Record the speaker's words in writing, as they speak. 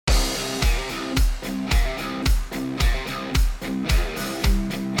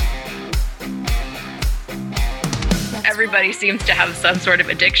everybody seems to have some sort of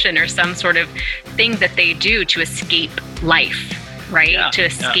addiction or some sort of thing that they do to escape life, right? To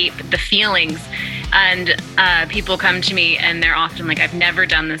escape the feelings. And people come to me and they're often like, I've never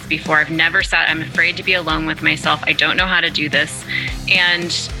done this before. I've never sat, I'm afraid to be alone with myself. I don't know how to do this. And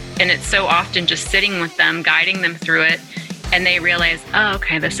it's so often just sitting with them, guiding them through it. And they realize, oh,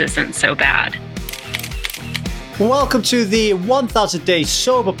 okay, this isn't so bad. Welcome to the 1000 Days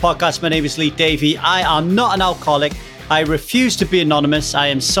Sober podcast. My name is Lee Davey. I am not an alcoholic. I refuse to be anonymous. I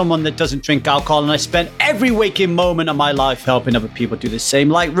am someone that doesn't drink alcohol, and I spend every waking moment of my life helping other people do the same.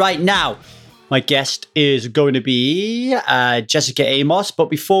 Like right now, my guest is going to be Jessica Amos. But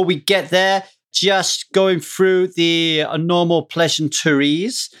before we get there, just going through the normal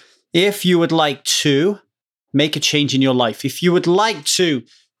pleasantries. If you would like to make a change in your life, if you would like to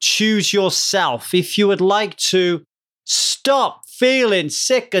choose yourself, if you would like to stop feeling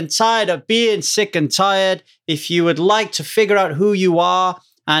sick and tired of being sick and tired, if you would like to figure out who you are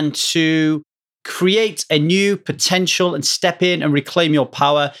and to create a new potential and step in and reclaim your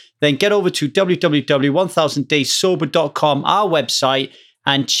power, then get over to www.1000dayssober.com, our website,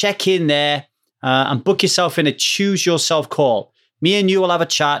 and check in there and book yourself in a Choose Yourself call. Me and you will have a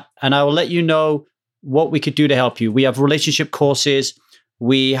chat, and I will let you know what we could do to help you. We have relationship courses.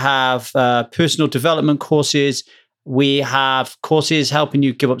 We have personal development courses. We have courses helping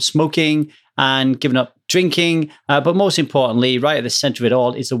you give up smoking and giving up drinking. But most importantly, right at the center of it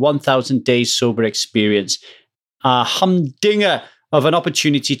all is the 1000 Days Sober experience. A humdinger of an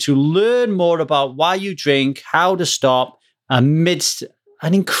opportunity to learn more about why you drink, how to stop, amidst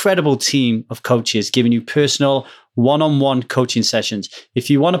an incredible team of coaches giving you personal one-on-one coaching sessions.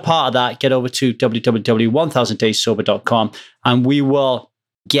 If you want a part of that, get over to www.1000dayssober.com and we will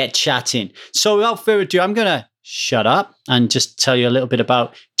get chatting. So without further ado, I'm going to shut up and just tell you a little bit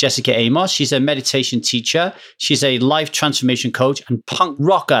about Jessica Amos. She's a meditation teacher. She's a life transformation coach and punk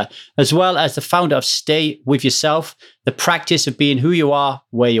rocker, as well as the founder of Stay With Yourself, the practice of being who you are,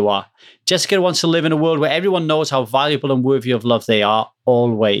 where you are. Jessica wants to live in a world where everyone knows how valuable and worthy of love they are,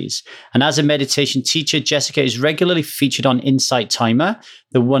 always. And as a meditation teacher, Jessica is regularly featured on Insight Timer,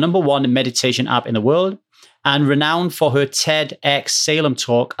 the number one meditation app in the world, and renowned for her TEDx Salem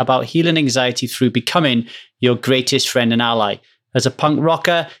talk about healing anxiety through becoming your greatest friend and ally. As a punk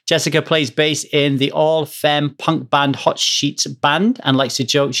rocker, Jessica plays bass in the all-femme punk band Hot Sheets Band and likes to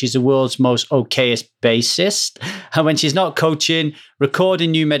joke she's the world's most okayest bassist. And when she's not coaching,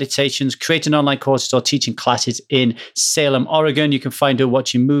 recording new meditations, creating online courses, or teaching classes in Salem, Oregon, you can find her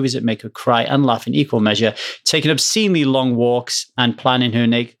watching movies that make her cry and laugh in equal measure, taking obscenely long walks, and planning her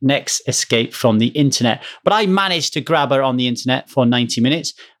next escape from the internet. But I managed to grab her on the internet for 90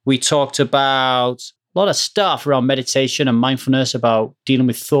 minutes. We talked about a lot of stuff around meditation and mindfulness, about dealing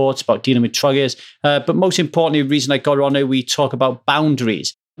with thoughts, about dealing with triggers. But most importantly, the reason I got her on there, we talk about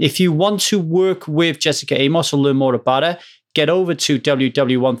boundaries. If you want to work with Jessica Amos or learn more about her, get over to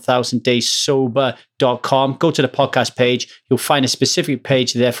www.1000dayssober.com. Go to the podcast page. You'll find a specific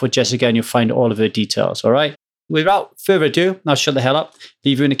page there for Jessica and you'll find all of her details. All right. Without further ado, now shut the hell up.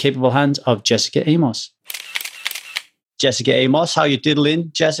 Leave you in the capable hands of Jessica Amos. Jessica Amos, how you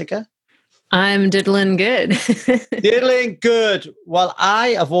diddling, Jessica? I'm diddling good. Diddling good. Well,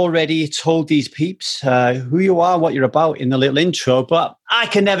 I have already told these peeps who you are, what you're about in the little intro, but I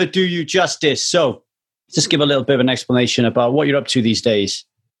can never do you justice. So just give a little bit of an explanation about what you're up to these days.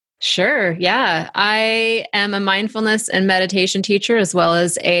 Sure. Yeah. I am a mindfulness and meditation teacher, as well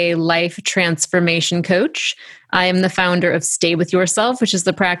as a life transformation coach. I am the founder of Stay With Yourself, which is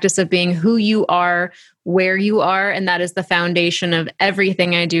the practice of being who you are, where you are. And that is the foundation of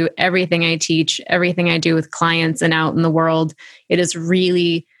everything I do, everything I teach, everything I do with clients and out in the world. It is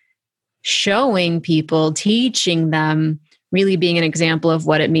really showing people, teaching them, really being an example of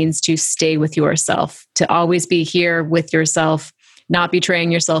what it means to stay with yourself, to always be here with yourself, not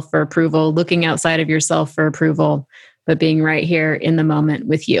betraying yourself for approval, looking outside of yourself for approval, but being right here in the moment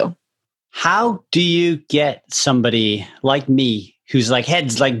with you. How do you get somebody like me, who's like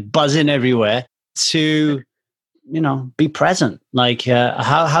head's like buzzing everywhere, to, be present? Like,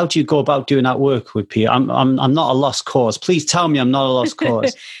 how do you go about doing that work with people? I'm not a lost cause. Please tell me I'm not a lost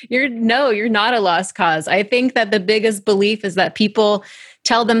cause. You're not a lost cause. I think that the biggest belief is that people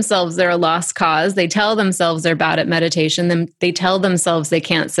tell themselves they're a lost cause. They tell themselves they're bad at meditation. Then they tell themselves they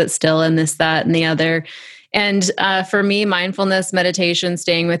can't sit still and this, that, and the other. And for me, mindfulness, meditation,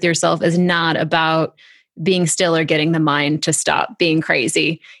 staying with yourself is not about being still or getting the mind to stop being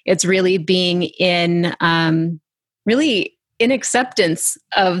crazy. It's really being in, in acceptance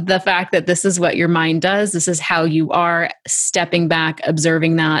of the fact that this is what your mind does. This is how you are, stepping back,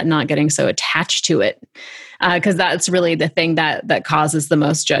 observing that, not getting so attached to it. Because that's really the thing that causes the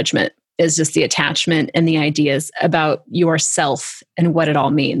most judgment, is just the attachment and the ideas about yourself and what it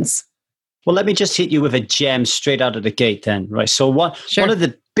all means. Well, let me just hit you with a gem straight out of the gate then, right? So one of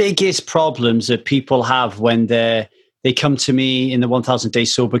the biggest problems that people have when they come to me in the 1000 Day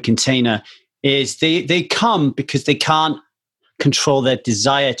Sober container is they come because they can't control their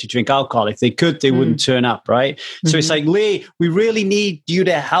desire to drink alcohol. If they could, they wouldn't turn up, right? So it's like, Lee, we really need you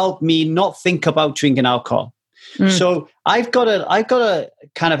to help me not think about drinking alcohol. So I've got to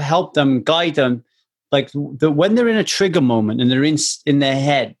kind of help them, guide them, like when they're in a trigger moment and they're in their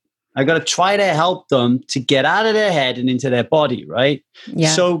head, I got to try to help them to get out of their head and into their body, right? Yeah.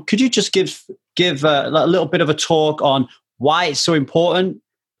 So could you just give a little bit of a talk on why it's so important?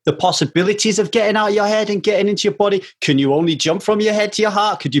 The possibilities of getting out of your head and getting into your body. Can you only jump from your head to your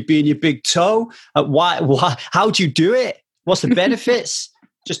heart? Could you be in your big toe? Why? How do you do it? What's the benefits?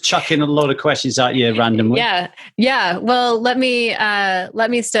 Just chucking a load of questions at you randomly. Yeah. Well, let me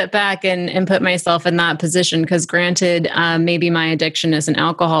step back and put myself in that position, because granted, maybe my addiction isn't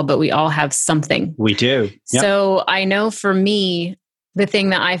alcohol, but we all have something. We do. Yep. So I know for me, the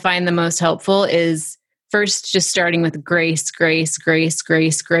thing that I find the most helpful is first just starting with grace,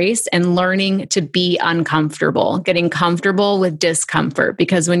 and learning to be uncomfortable, getting comfortable with discomfort.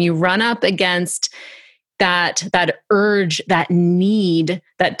 Because when you run up against that urge, that need,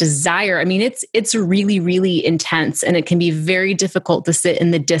 that desire, I mean, it's really, really intense, and it can be very difficult to sit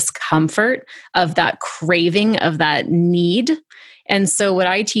in the discomfort of that craving, of that need. And so what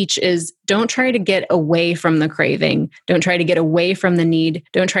I teach is, don't try to get away from the craving. Don't try to get away from the need.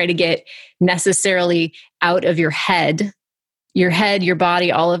 Don't try to get necessarily out of your head. Your head, your body,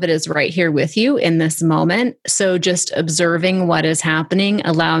 all of it is right here with you in this moment. So just observing what is happening,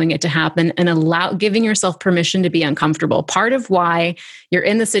 allowing it to happen, and giving yourself permission to be uncomfortable. Part of why you're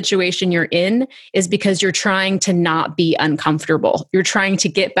in the situation you're in is because you're trying to not be uncomfortable. You're trying to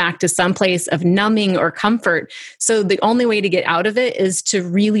get back to some place of numbing or comfort. So the only way to get out of it is to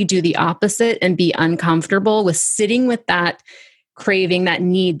really do the opposite and be uncomfortable with sitting with that craving, that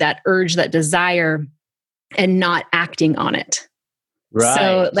need, that urge, that desire, and not acting on it. Right.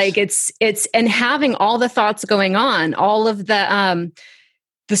 So like it's and having all the thoughts going on, all of the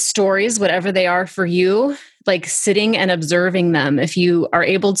stories, whatever they are for you, like sitting and observing them. If you are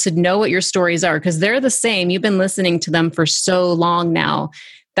able to know what your stories are, because they're the same, you've been listening to them for so long now,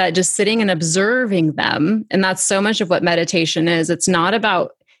 that just sitting and observing them. And that's so much of what meditation is. It's not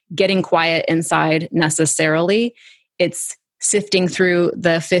about getting quiet inside necessarily. It's sifting through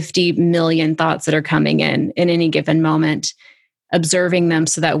the 50 million thoughts that are coming in any given moment, observing them,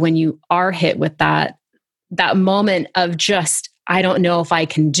 so that when you are hit with that moment of just, I don't know if I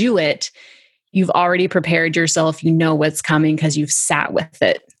can do it, you've already prepared yourself. You know what's coming because you've sat with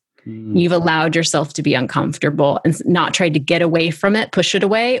it. You've allowed yourself to be uncomfortable and not tried to get away from it, push it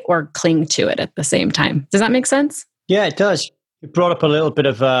away, or cling to it at the same time. Does that make sense? Yeah, it does. It brought up a little bit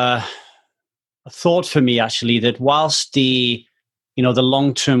of a thought for me, actually, that whilst the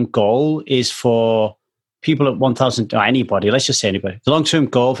long-term goal is for people at 1000, or anybody, let's just say anybody, the long-term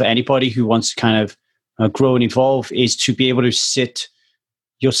goal for anybody who wants to kind of grow and evolve is to be able to sit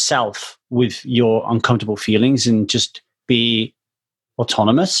yourself with your uncomfortable feelings and just be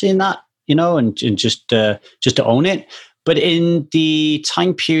autonomous in that, and just to own it. But in the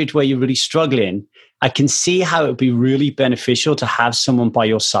time period where you're really struggling, I can see how it would be really beneficial to have someone by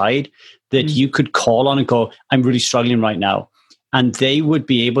your side that you could call on and go, I'm really struggling right now. And they would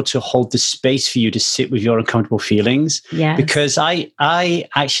be able to hold the space for you to sit with your uncomfortable feelings. Yes. Because I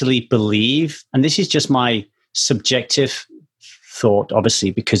actually believe, and this is just my subjective thought,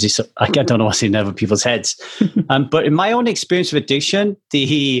 obviously, because I don't know what's in other people's heads. But in my own experience of addiction,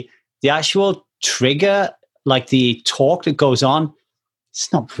 the actual trigger, like the talk that goes on,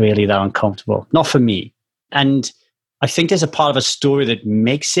 it's not really that uncomfortable. Not for me. And I think there's a part of a story that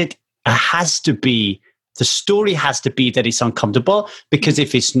makes it the story has to be that it's uncomfortable, because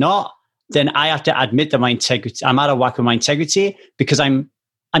if it's not, then I have to admit that my integrity, I'm out of whack with my integrity, because I'm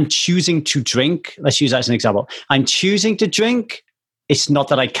choosing to drink. Let's use that as an example. I'm choosing to drink. It's not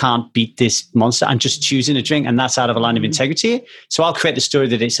that I can't beat this monster. I'm just choosing to drink, and that's out of a line of integrity. So I'll create the story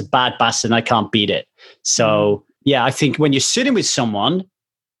that it's a bad bastard and I can't beat it. So yeah, I think when you're sitting with someone,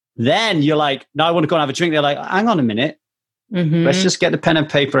 then you're like, no, I want to go and have a drink. They're like, hang on a minute. Let's just get the pen and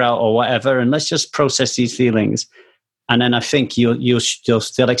paper out or whatever, and let's just process these feelings. And then I think you'll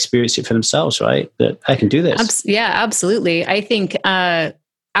still experience it for themselves, right? That I can do this. Yeah, absolutely. I think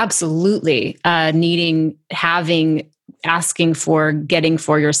absolutely having asking for, getting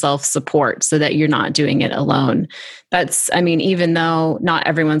for yourself support so that you're not doing it alone. Even though not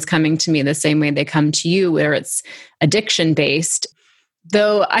everyone's coming to me the same way they come to you, where it's addiction based,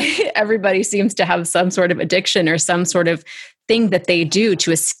 though everybody seems to have some sort of addiction or some sort of thing that they do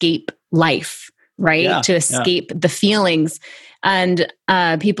to escape life, right? Yeah, to escape the feelings. And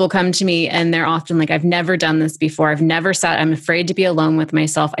people come to me and they're often like, I've never done this before. I'm afraid to be alone with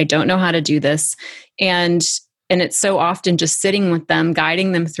myself. I don't know how to do this. And it's so often just sitting with them,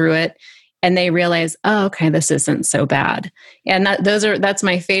 guiding them through it. And they realize, oh, okay, this isn't so bad. And that's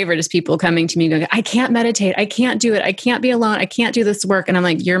my favorite, is people coming to me going, I can't meditate. I can't do it. I can't be alone. I can't do this work. And I'm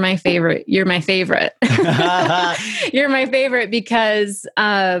like, you're my favorite. You're my favorite. You're my favorite because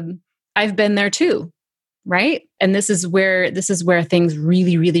I've been there too. Right. And this is where things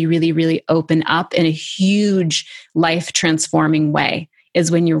really, really, really, really open up in a huge life transforming way,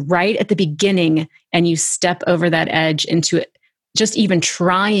 is when you're right at the beginning and you step over that edge into it, just even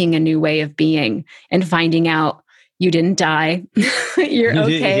trying a new way of being and finding out you didn't die. You're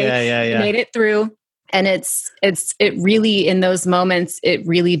okay. You made it through. And it really, in those moments, it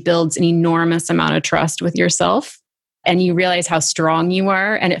really builds an enormous amount of trust with yourself. And you realize how strong you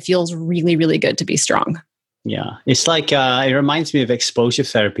are. And it feels really, really good to be strong. Yeah. It's like, it reminds me of exposure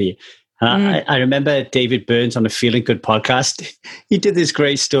therapy. I remember David Burns on the Feeling Good podcast. He did this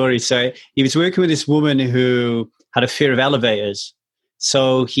great story. So he was working with this woman who had a fear of elevators.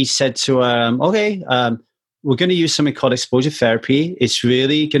 So he said to her, we're going to use something called exposure therapy. It's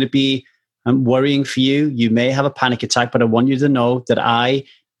really going to be worrying for you. You may have a panic attack, but I want you to know that I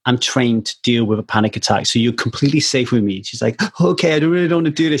am trained to deal with a panic attack. So you're completely safe with me. She's like, okay, I don't want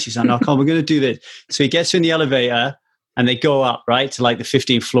to do this. She's like, no, come on, we're going to do this. So he gets her in the elevator and they go up, right, to like the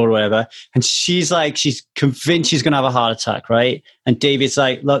 15th floor or whatever. And she's convinced she's going to have a heart attack, right? And David's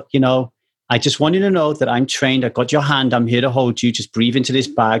like, look, I just want you to know that I'm trained. I've got your hand. I'm here to hold you. Just breathe into this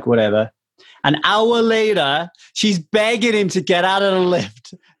bag, whatever. An hour later, she's begging him to get out of the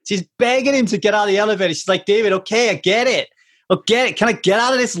lift. She's begging him to get out of the elevator. She's like, David, okay, I get it. Can I get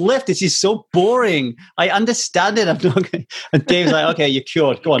out of this lift? This is so boring. I understand it. I'm not going. And Dave's like, okay, you're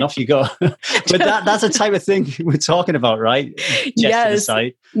cured. Go on, off you go. But that's the type of thing we're talking about, right? Yes.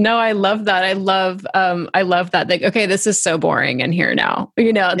 No, I love that. I love that. Like, okay, this is so boring in here now.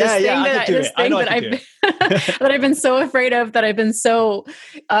 That I've been so afraid of, that I've been so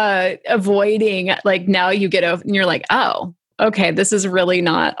avoiding. Like, now you get over and you're like, oh, okay, this is really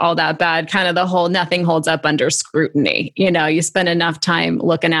not all that bad. Kind of the whole nothing holds up under scrutiny. You spend enough time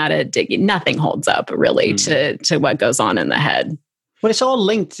looking at it, nothing holds up really to what goes on in the head. Well, it's all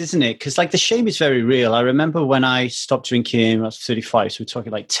linked, isn't it? Because like the shame is very real. I remember when I stopped drinking, I was 35, so we're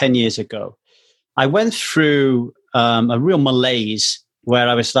talking like 10 years ago. I went through a real malaise where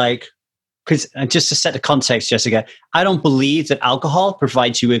I was like, because just to set the context, Jessica, I don't believe that alcohol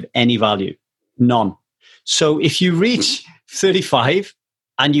provides you with any value. None. So if you reach 35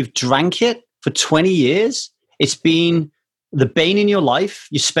 and you've drank it for 20 years, it's been the bane in your life.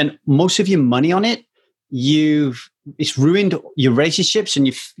 You spent most of your money on it. It's ruined your relationships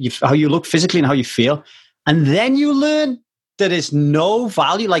and how you look physically and how you feel. And then you learn that it's no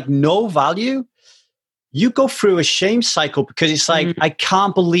value. You go through a shame cycle because it's like, I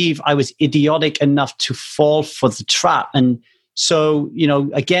can't believe I was idiotic enough to fall for the trap. And so,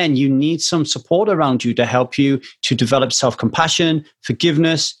 again, you need some support around you to help you to develop self-compassion,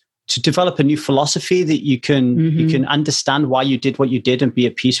 forgiveness, to develop a new philosophy that you can understand why you did what you did and be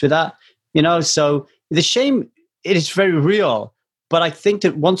at peace with that. So the shame, it is very real. But I think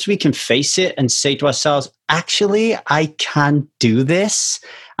that once we can face it and say to ourselves, actually, I can do this.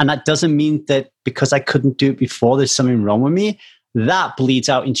 And that doesn't mean that because I couldn't do it before, there's something wrong with me. That bleeds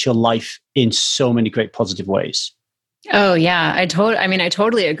out into your life in so many great positive ways. Oh yeah, I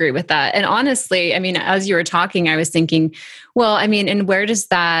totally agree with that. And honestly, as you were talking, I was thinking, well, and where does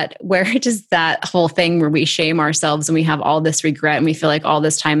that whole thing where we shame ourselves and we have all this regret and we feel like all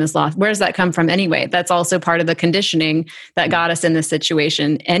this time is lost, where does that come from anyway? That's also part of the conditioning that got us in this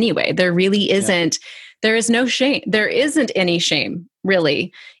situation anyway. There really isn't, there is no shame. There isn't any shame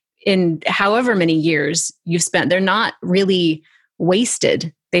really in however many years you've spent. They're not really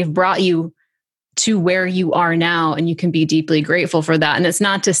wasted. They've brought you to where you are now, and you can be deeply grateful for that. And it's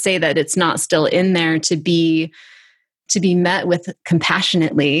not to say that it's not still in there to be met with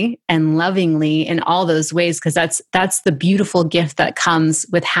compassionately and lovingly in all those ways, because that's the beautiful gift that comes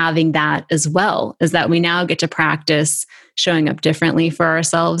with having that as well, is that we now get to practice showing up differently for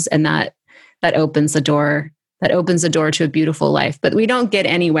ourselves, and that opens the door. That opens the door to a beautiful life. But we don't get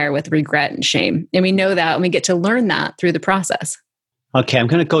anywhere with regret and shame. And we know that, and we get to learn that through the process. Okay, I'm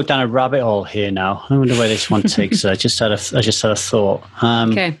going to go down a rabbit hole here now. I wonder where this one takes us. I just had a thought.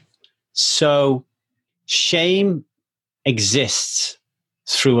 Okay. So shame exists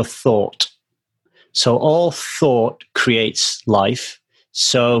through a thought. So all thought creates life.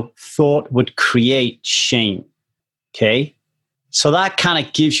 So thought would create shame. Okay. So that kind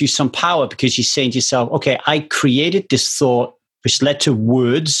of gives you some power because you're saying to yourself, okay, I created this thought, which led to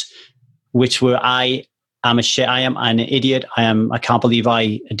words, which were I am an idiot. I can't believe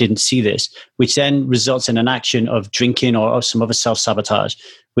I didn't see this, which then results in an action of drinking or some other self-sabotage,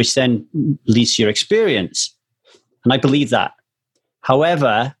 which then leads to your experience. And I believe that.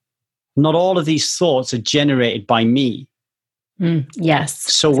 However, not all of these thoughts are generated by me.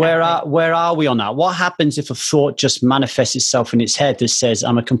 Yes. So exactly. where are we on that? What happens if a thought just manifests itself in its head that says,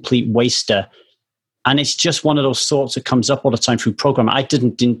 I'm a complete waster? And it's just one of those thoughts that comes up all the time through programming. I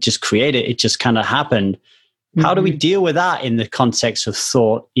didn't just create it. It just kind of happened. Mm-hmm. How do we deal with that in the context of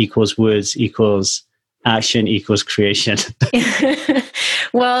thought equals words equals action equals creation?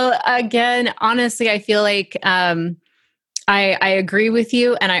 Well, again, honestly, I feel like I agree with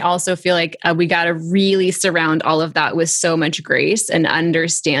you. And I also feel like we got to really surround all of that with so much grace and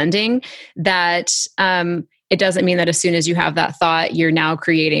understanding that it doesn't mean that as soon as you have that thought, you're now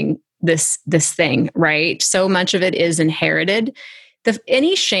creating this thing, right? So much of it is inherited.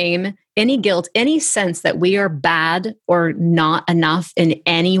 Any shame, any guilt, any sense that we are bad or not enough in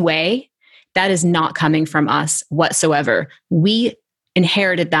any way, that is not coming from us whatsoever. We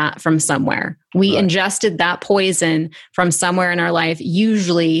inherited that from somewhere. We ingested that poison from somewhere in our life,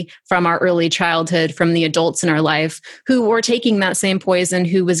 usually from our early childhood, from the adults in our life who were taking that same poison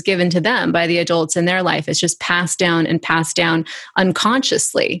who was given to them by the adults in their life. It's just passed down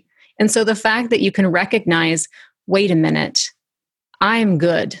unconsciously. And so the fact that you can recognize, wait a minute, I'm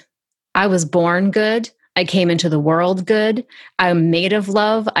good. I was born good. I came into the world good. I'm made of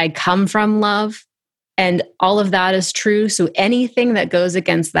love. I come from love. And all of that is true. So anything that goes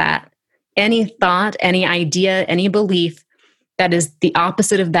against that, any thought, any idea, any belief that is the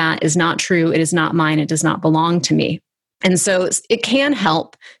opposite of that is not true. It is not mine. It does not belong to me. And so it can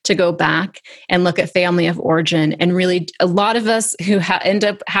help to go back and look at family of origin. And really, a lot of us who end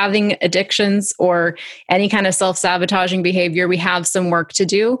up having addictions or any kind of self-sabotaging behavior, we have some work to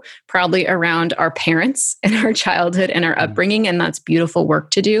do, probably around our parents and our childhood and our upbringing. And that's beautiful work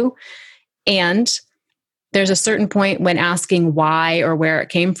to do. And there's a certain point when asking why or where it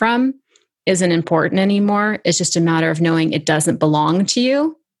came from isn't important anymore. It's just a matter of knowing it doesn't belong to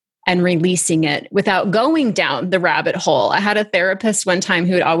you and releasing it without going down the rabbit hole. I had a therapist one time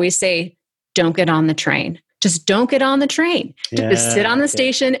who would always say, don't get on the train. Just don't get on the train. Just sit on the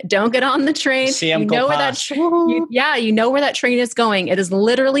station. Don't get on the train. You know where that you know where that train is going. It is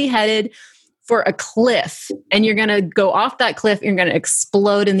literally headed for a cliff, and you're going to go off that cliff. And you're going to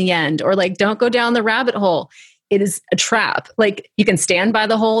explode in the end. Or like, don't go down the rabbit hole. It is a trap. Like, you can stand by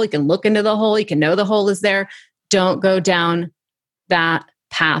the hole. You can look into the hole. You can know the hole is there. Don't go down that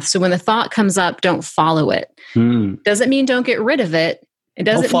path. So when the thought comes up, don't follow it. Doesn't mean don't get rid of it. It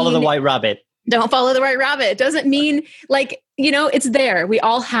doesn't don't follow the white rabbit. Don't follow the white rabbit. It doesn't mean it's there. We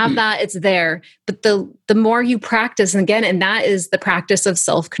all have that. It's there. But the more you practice, and that is the practice of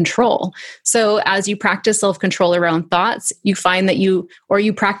self-control. So as you practice self-control around thoughts, you find that you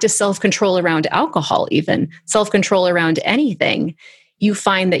practice self-control around alcohol, even self-control around anything, you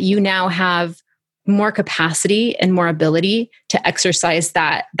find that you now have more capacity and more ability to exercise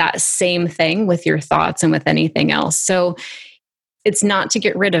that same thing with your thoughts and with anything else. So it's not to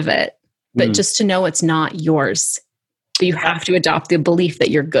get rid of it, but just to know it's not yours. But you have to adopt the belief that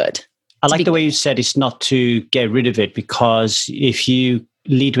you're good. I like the way you said it's not to get rid of it, because if you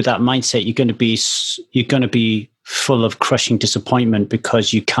lead with that mindset, you're going to be full of crushing disappointment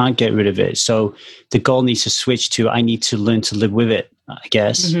because you can't get rid of it. So the goal needs to switch to, I need to learn to live with it, I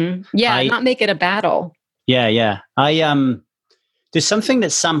guess. Mm-hmm. Yeah, not make it a battle. Yeah. There's something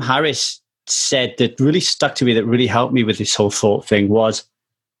that Sam Harris said that really stuck to me, that really helped me with this whole thought thing was,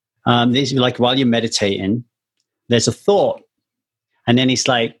 like while you're meditating, there's a thought, and then it's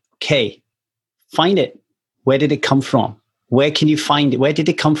like, okay, find it. Where did it come from? Where can you find it? Where did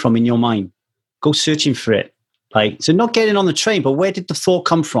it come from in your mind? Go searching for it. So not getting on the train, but where did the thought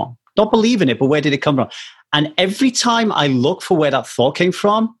come from? Not believing it, but where did it come from? And every time I look for where that thought came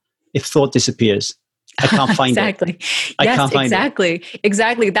from, if thought disappears. I can't find exactly. it.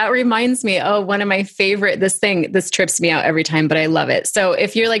 Exactly. That reminds me, one of my favorite, this trips me out every time, but I love it. So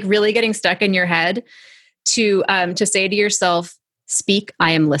if you're like really getting stuck in your head, to say to yourself, speak,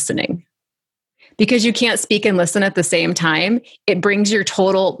 I am listening. Because you can't speak and listen at the same time. It brings your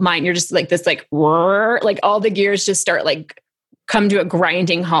total mind. You're just like this, like all the gears just start like come to a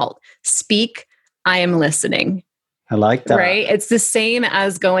grinding halt. Speak, I am listening. I like that. Right? It's the same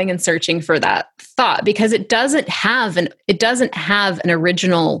as going and searching for that thought, because it doesn't have an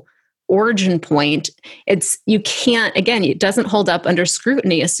original origin point. It doesn't hold up under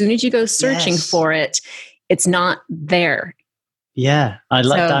scrutiny. As soon as you go searching for it, it's not there. Yeah, I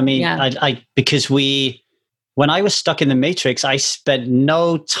like that. I mean, I because when I was stuck in the matrix, I spent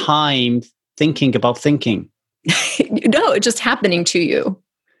no time thinking about thinking. No, it's just happening to you.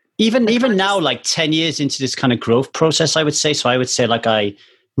 Even now, like 10 years into this kind of growth process, I would say. So I would say like I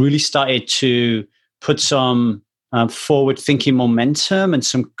really started to put some forward thinking momentum and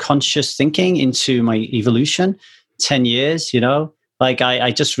some conscious thinking into my evolution. 10 years, like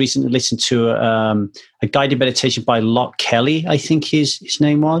I just recently listened to a guided meditation by Locke Kelly, I think his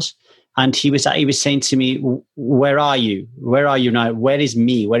name was. And he was saying to me, where are you? Where are you now? Where is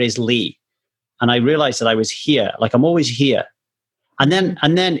me? Where is Lee? And I realized that I was here. Like I'm always here. And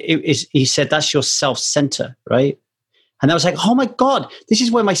then he said, that's your self-center, right? And I was like, oh my God, this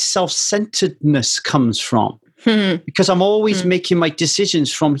is where my self-centeredness comes from. Because I'm always making my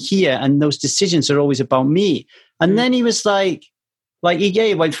decisions from here, and those decisions are always about me. And then he was like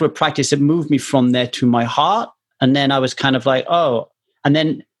he went through a practice that moved me from there to my heart. And then I was kind of like, oh, and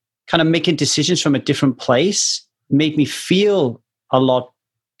then kind of making decisions from a different place made me feel a lot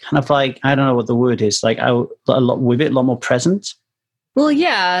kind of like, I don't know what the word is, like a lot more present. Well,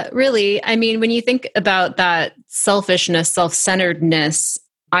 yeah, really. I mean, when you think about that selfishness, self-centeredness,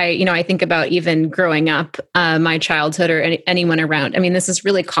 I think about even growing up, my childhood or anyone around. I mean, this is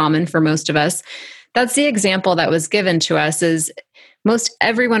really common for most of us. That's the example that was given to us is most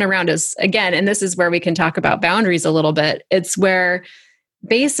everyone around us, again, and this is where we can talk about boundaries a little bit. It's where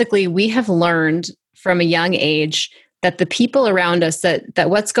basically we have learned from a young age that the people around us, that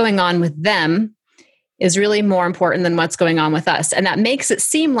what's going on with them is really more important than what's going on with us. And that makes it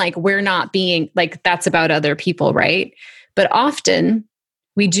seem like we're not being like, that's about other people, right? But often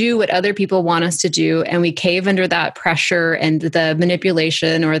we do what other people want us to do, and we cave under that pressure and the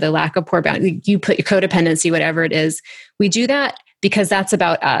manipulation or the lack of poor boundary. You put your codependency, whatever it is. We do that because that's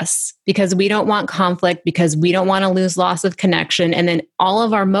about us, because we don't want conflict, because we don't want to lose loss of connection. And then all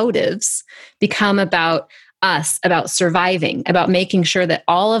of our motives become about us, about surviving, about making sure that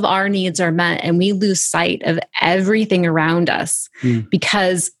all of our needs are met, and we lose sight of everything around us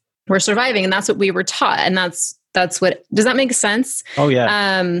because we're surviving. And that's what we were taught. And that's what, does that make sense? Oh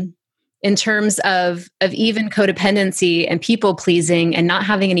yeah. In terms of even codependency and people pleasing and not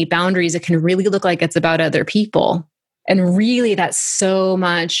having any boundaries, it can really look like it's about other people. And really, that's so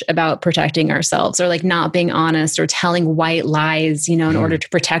much about protecting ourselves, or like not being honest or telling white lies, in order to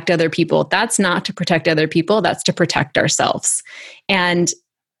protect other people. That's not to protect other people. That's to protect ourselves. And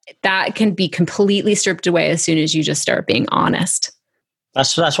that can be completely stripped away as soon as you just start being honest.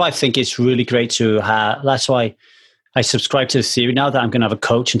 That's why I think it's really great to have. That's why I subscribe to the theory now that I'm going to have a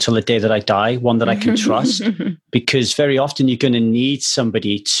coach until the day that I die, one that I can trust, because very often you're going to need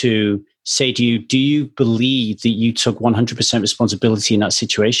somebody to say to you, do you believe that you took 100% responsibility in that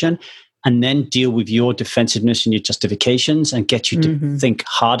situation? And then deal with your defensiveness and your justifications and get you to think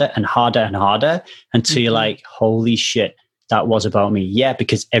harder and harder and harder until you're like, holy shit, that was about me. Yeah,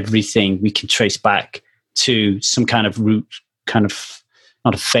 because everything we can trace back to some kind of root, kind of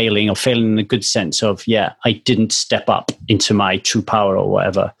not a failing, or failing in a good sense of, yeah, I didn't step up into my true power or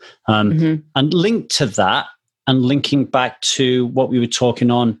whatever. And linked to that, and linking back to what we were talking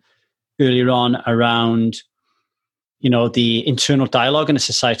on earlier on around, the internal dialogue and the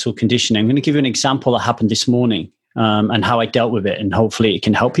societal conditioning. I'm going to give you an example that happened this morning and how I dealt with it. And hopefully it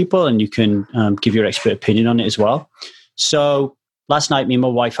can help people, and you can give your expert opinion on it as well. So last night, me and my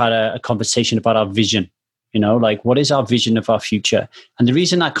wife had a conversation about our vision. Like, what is our vision of our future? And the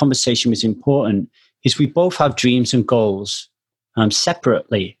reason that conversation was important is we both have dreams and goals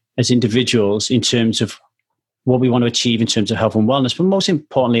separately as individuals in terms of what we want to achieve in terms of health and wellness, but most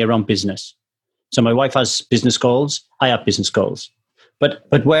importantly around business. So my wife has business goals. I have business goals.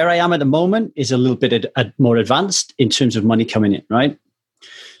 But where I am at the moment is a little bit more advanced in terms of money coming in, right?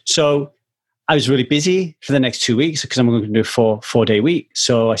 So I was really busy for the next 2 weeks because I'm going to do a four-day week.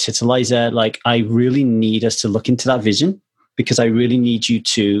 So I said to Liza, I really need us to look into that vision, because I really need you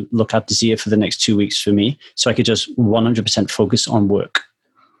to look at Zia for the next 2 weeks for me, so I could just 100% focus on work.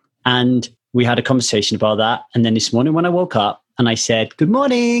 And we had a conversation about that. And then this morning when I woke up and I said, good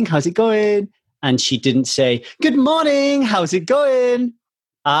morning, how's it going? And she didn't say, good morning, how's it going?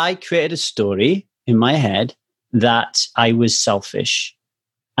 I created a story in my head that I was selfish,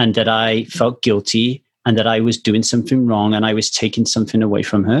 and that I felt guilty, and that I was doing something wrong, and I was taking something away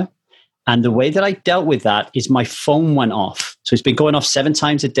from her. And the way that I dealt with that is my phone went off So it's been going off 7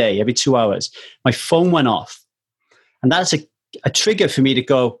 times a day, every 2 hours. My phone went off. And that's a trigger for me to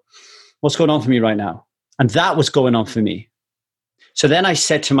go, what's going on for me right now? And that was going on for me. So then I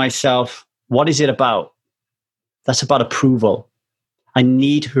said to myself, what is it about? That's about approval. I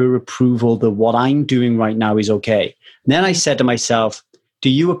need her approval that what I'm doing right now is okay. And then I said to myself, do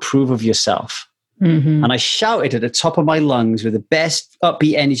you approve of yourself? Mm-hmm. And I shouted at the top of my lungs with the best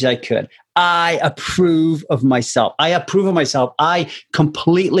upbeat energy I could, I approve of myself. I approve of myself. I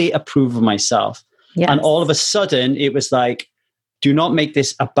completely approve of myself. Yes. And all of a sudden, it was like, do not make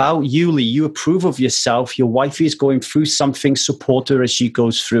this about you, Lee. You approve of yourself. Your wife is going through something. Support her as she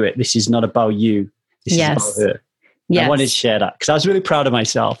goes through it. This is not about you. This is about her. Yes. I wanted to share that because I was really proud of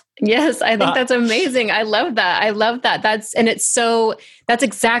myself. Yes, I think that's amazing. I love that. That's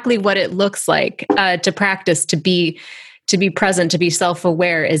exactly what it looks like to practice, to be present, to be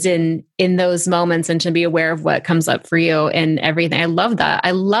self-aware is in those moments and to be aware of what comes up for you and everything. I love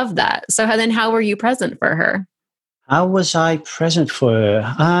that. So how were you present for her? How was I present for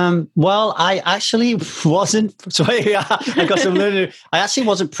her? Well, I actually wasn't. Sorry, I got some learning. I actually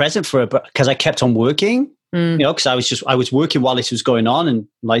wasn't present for her, but because I kept on working. Because I was working while this was going on and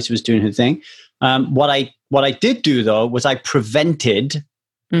Lisa was doing her thing. What I did do though was I prevented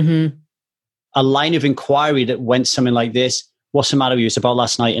a line of inquiry that went something like this: "What's the matter with you? It's about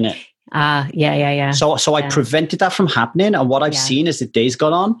last night, innit?" Yeah. So I prevented that from happening. And what I've seen as the days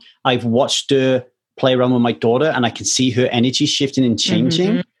got on, I've watched her play around with my daughter, and I can see her energy shifting and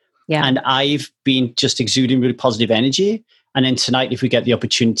changing. Yeah, and I've been just exuding really positive energy. And then tonight, if we get the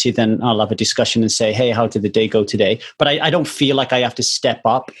opportunity, then I'll have a discussion and say, hey, how did the day go today? But I don't feel like I have to step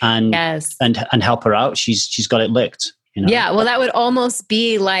up and help her out. She's got it licked. You know? Yeah, well, that would almost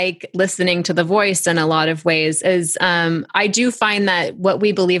be like listening to the voice in a lot of ways. I do find that what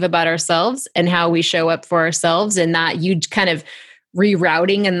we believe about ourselves and how we show up for ourselves, and that you kind of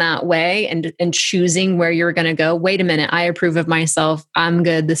rerouting in that way and choosing where you're going to go. Wait a minute, I approve of myself. I'm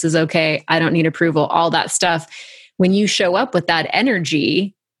good. This is okay. I don't need approval. All that stuff. When you show up with that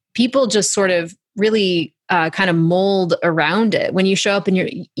energy, people just sort of really kind of mold around it. When you show up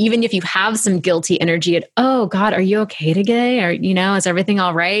and even if you have some guilty energy oh God, are you okay today? Or, is everything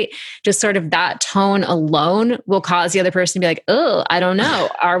all right? Just sort of that tone alone will cause the other person to be like, oh, I don't know.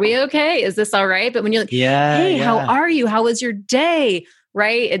 Are we okay? Is this all right? But when you're like, hey, how are you? How was your day?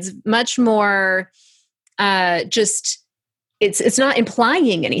 Right? It's much more just... It's not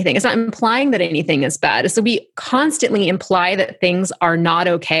implying anything. It's not implying that anything is bad. So we constantly imply that things are not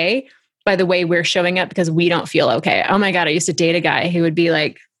okay by the way we're showing up because we don't feel okay. Oh my God, I used to date a guy who would be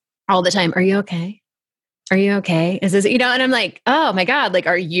like all the time, are you okay? Are you okay? Is this, and I'm like, oh my God, like,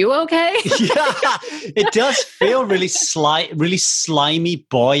 are you okay? Yeah, it does feel really slimy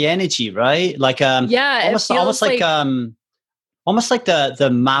boy energy, right? Like, almost like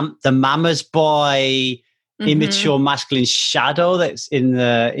the mama's boy, immature masculine shadow that's in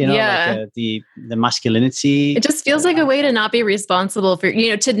the like the masculinity. It just feels like a way to not be responsible for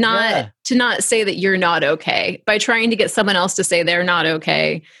to not say that you're not okay by trying to get someone else to say they're not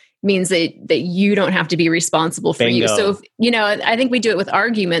okay means that you don't have to be responsible for you. So if, I think we do it with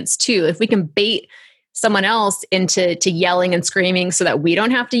arguments too. If we can bait someone else into yelling and screaming so that we don't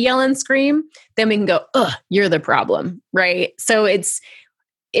have to yell and scream, then we can go, ugh, you're the problem, right? So it's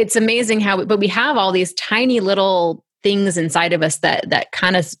amazing but we have all these tiny little things inside of us that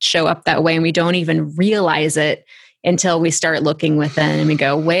kind of show up that way, and we don't even realize it until we start looking within and we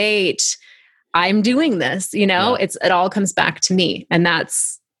go, wait, I'm doing this, it all comes back to me. And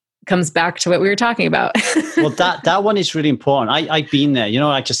comes back to what we were talking about. Well, that one is really important. I've been there,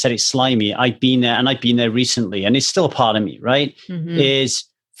 I just said it's slimy. I've been there, and I've been there recently, and it's still a part of me, right? Is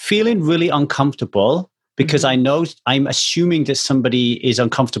feeling really uncomfortable because I know I'm assuming that somebody is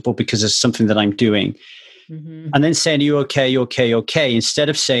uncomfortable because of something that I'm doing. And then saying, you okay, you okay, you okay, instead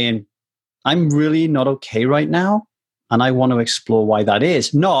of saying, I'm really not okay right now, and I want to explore why that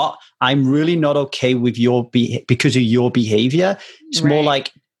is. Not, I'm really not okay with because of your behavior. It's more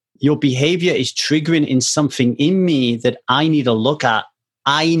like your behavior is triggering in something in me that I need to look at.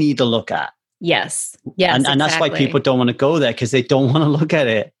 Yes. And that's why people don't want to go there, because they don't want to look at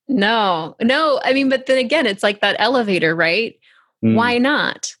it. No. I mean, but then again, it's like that elevator, right? Why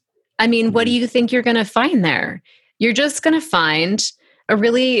not? I mean, what do you think you're going to find there? You're just going to find a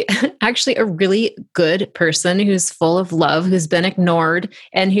really good person who's full of love, who's been ignored,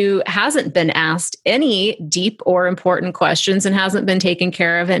 and who hasn't been asked any deep or important questions and hasn't been taken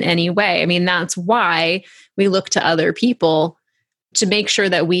care of in any way. I mean, that's why we look to other people to make sure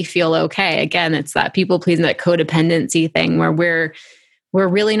that we feel okay. Again, it's that people pleasing, that codependency thing where we're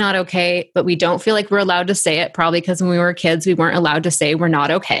really not okay, but we don't feel like we're allowed to say it, probably because when we were kids, we weren't allowed to say we're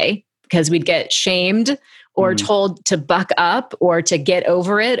not okay because we'd get shamed or told to buck up or to get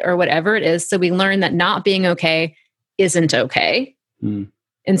over it or whatever it is. So we learn that not being okay isn't okay.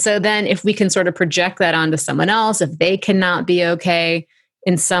 And so then if we can sort of project that onto someone else, if they cannot be okay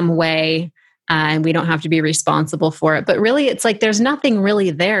in some way, and we don't have to be responsible for it. But really, it's like there's nothing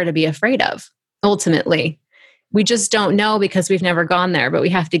really there to be afraid of, ultimately. We just don't know because we've never gone there, but we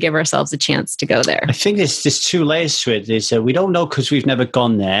have to give ourselves a chance to go there. I think there's two layers to it. There's we don't know because we've never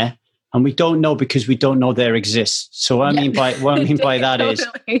gone there, and we don't know because we don't know there exists. So what I mean by that totally.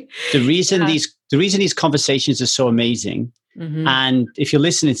 Is the reason these conversations are so amazing. And if you're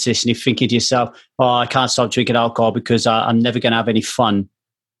listening to this and you're thinking to yourself, "Oh, I can't stop drinking alcohol because I'm never going to have any fun,"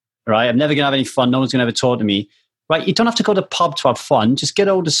 right? I'm never going to have any fun. No one's going to ever talk to me. Right, you don't have to go to the pub to have fun. Just get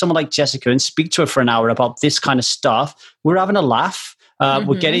hold of someone like Jessica and speak to her for an hour about this kind of stuff. We're having a laugh.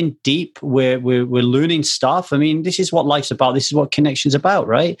 We're getting deep. We're learning stuff. I mean, this is what life's about. This is what connection's about,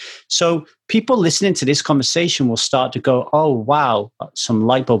 right? So people listening to this conversation will start to go, "Oh, wow," some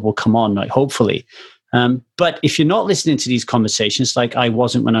light bulb will come on, like, hopefully. But if you're not listening to these conversations, like I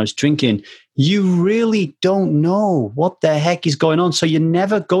wasn't when I was drinking, you really don't know what the heck is going on. So you're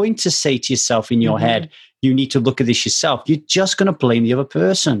never going to say to yourself in your head, you need to look at this yourself. You're just going to blame the other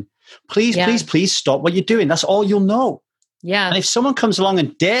person. Please stop what you're doing. That's all you'll know. Yeah. And if someone comes along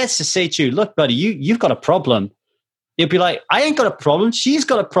and dares to say to you, "Look, buddy, you've got a problem," you'll be like, "I ain't got a problem. She's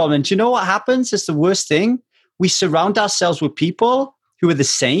got a problem." Do you know what happens? It's the worst thing. We surround ourselves with people who are the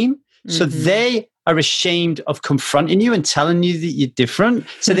same. So they are ashamed of confronting you and telling you that you're different.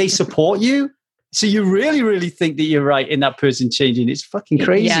 So they support you. So you really, really think that you're right in that person changing. It's fucking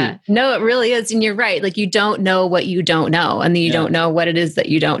crazy. Yeah. No, it really is. And you're right. Like you don't know what you don't know. And then you don't know what it is that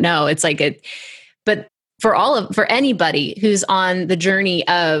you don't know. It's like it, but for anybody who's on the journey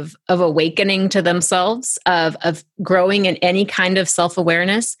of awakening to themselves, of growing in any kind of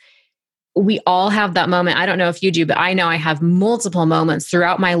self-awareness, we all have that moment. I don't know if you do, but I know I have multiple moments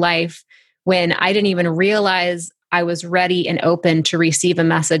throughout my life when I didn't even realize I was ready and open to receive a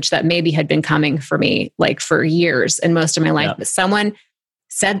message that maybe had been coming for me like for years and most of my life. But someone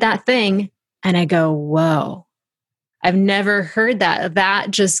said that thing and I go, whoa, I've never heard that.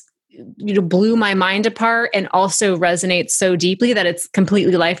 That just blew my mind apart and also resonates so deeply that it's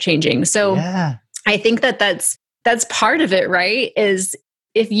completely life-changing. So I think that's part of it, right? Is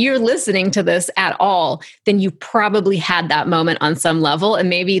if you're listening to this at all, then you probably had that moment on some level. And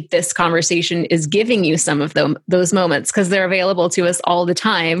maybe this conversation is giving you some of those moments because they're available to us all the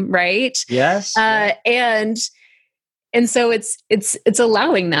time, right? Yes. And so it's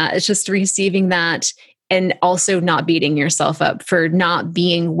allowing that. It's just receiving that and also not beating yourself up for not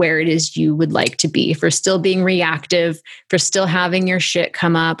being where it is you would like to be, for still being reactive, for still having your shit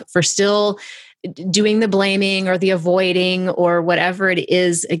come up, for still doing the blaming or the avoiding or whatever it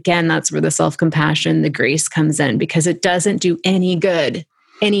is. Again, that's where the self-compassion, the grace comes in, because it doesn't do any good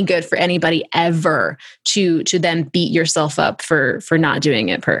for anybody ever to then beat yourself up for not doing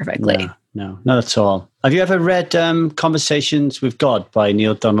it perfectly. No, not at all. Have you ever read Conversations with God by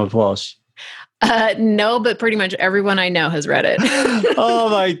Neale Donald Walsch? No, but pretty much everyone I know has read it. Oh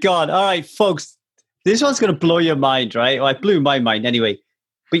my God. All right, folks, this one's going to blow your mind, right? Well, it blew my mind anyway.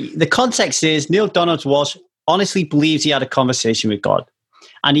 But the context is Neale Donald Walsch honestly believes he had a conversation with God.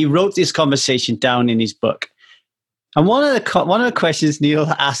 And he wrote this conversation down in his book. And one of the questions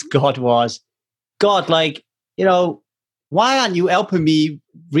Neale asked God was, "God, like, why aren't you helping me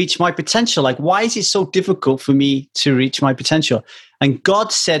reach my potential? Like, why is it so difficult for me to reach my potential?" And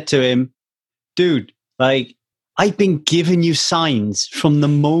God said to him, "Dude, like, I've been giving you signs from the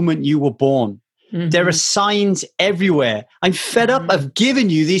moment you were born. There are signs everywhere. I'm fed up of giving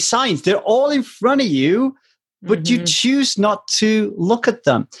you these signs. They're all in front of you, but you choose not to look at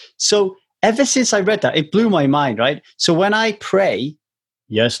them." So ever since I read that, it blew my mind, right? So when I pray,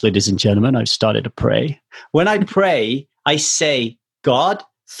 yes, ladies and gentlemen, I've started to pray. When I pray, I say, "God,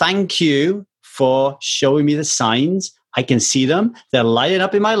 thank you for showing me the signs. I can see them. They're lighting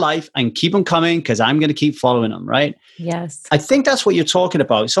up in my life, and keep them coming because I'm going to keep following them," right? Yes. I think that's what you're talking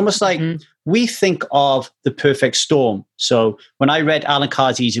about. It's almost like we think of the perfect storm. So when I read Alan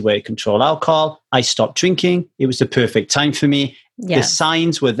Carr's Easy Way to Control Alcohol, I stopped drinking. It was the perfect time for me. Yes. The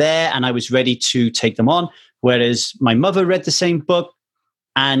signs were there and I was ready to take them on. Whereas my mother read the same book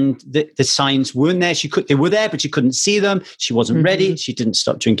and the signs weren't there. They were there, but you couldn't see them. She wasn't ready. She didn't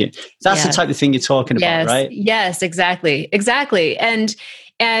stop drinking. That's the type of thing you're talking about, right? Yes, exactly. Exactly. And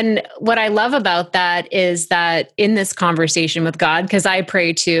what I love about that is that in this conversation with God, because I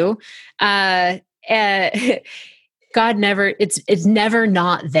pray too, God never, it's never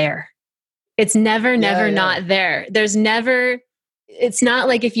not there. It's never not there. There's never, it's not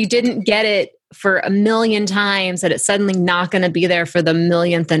like if you didn't get it for a million times that it's suddenly not going to be there for the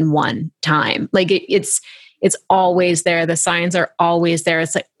millionth and one time. Like it's always there. The signs are always there.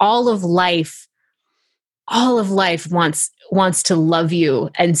 It's like all of life wants to love you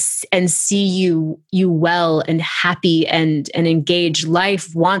and see you well and happy and engaged.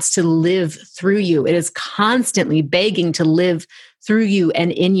 Life wants to live through you. It is constantly begging to live through you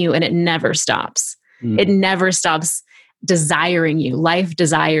and in you, and it never stops. It never stops desiring you. Life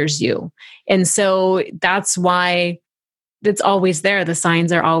desires you. And so that's why it's always there. The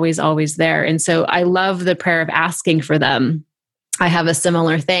signs are always there. And so I love the prayer of asking for them. I have a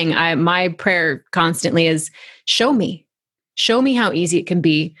similar thing. My prayer constantly is, show me how easy it can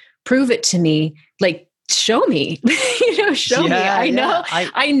be. Prove it to me. Like, show me, show me.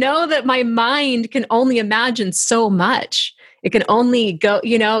 I know that my mind can only imagine so much. It can only go,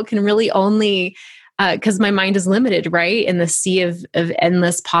 it can really only, because my mind is limited, right? In the sea of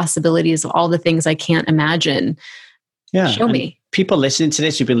endless possibilities of all the things I can't imagine. Yeah. Show me. People listening to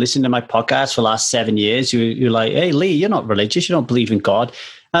this, you've been listening to my podcast for the last 7 years. You're like, hey, Lee, you're not religious. You don't believe in God.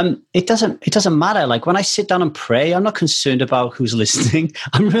 It doesn't matter. Like when I sit down and pray, I'm not concerned about who's listening.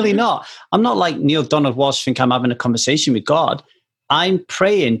 I'm really not. I'm not like Neil Donald Walsh think I'm having a conversation with God. I'm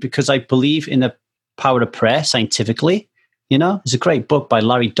praying because I believe in the power of prayer scientifically. There's a great book by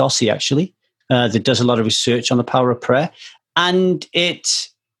Larry Dossey, actually, that does a lot of research on the power of prayer. And I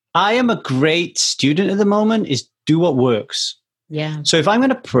am a great student at the moment, is do what works. Yeah. So if I'm going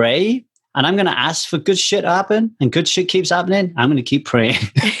to pray and I'm going to ask for good shit to happen and good shit keeps happening, I'm going to keep praying.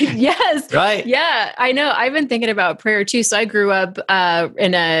 Yes. Right. Yeah, I know. I've been thinking about prayer too. So I grew up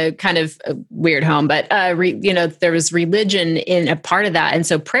in a kind of a weird home, but there was religion in a part of that. And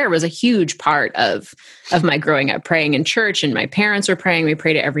so prayer was a huge part of my growing up, praying in church, and my parents were praying. We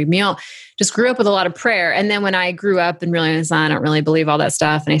prayed at every meal. Just grew up with a lot of prayer. And then when I grew up and realized I don't really believe all that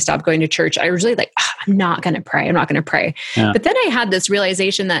stuff, and I stopped going to church, I was really like, I'm not going to pray. I'm not going to pray. Yeah. But then I had this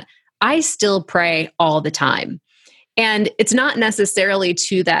realization that I still pray all the time. And it's not necessarily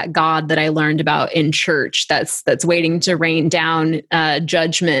to that God that I learned about in church that's waiting to rain down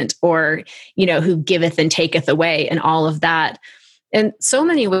judgment, or, who giveth and taketh away and all of that. In so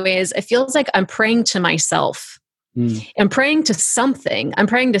many ways, it feels like I'm praying to myself. I'm praying to something. I'm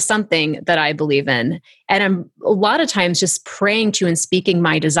praying to something that I believe in. And I'm a lot of times just praying to and speaking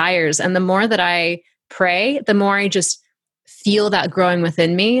my desires. And the more that I pray, the more I just feel that growing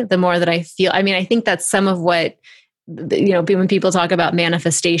within me, the more that I feel. I mean, I think that's some of what, when people talk about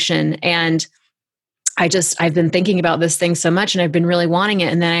manifestation, and I've been thinking about this thing so much and I've been really wanting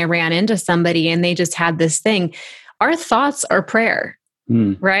it. And then I ran into somebody and they just had this thing. Our thoughts are prayer.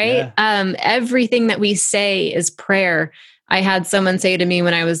 Right? Yeah. Everything that we say is prayer. I had someone say to me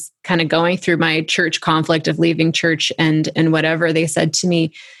when I was kind of going through my church conflict of leaving church and whatever, they said to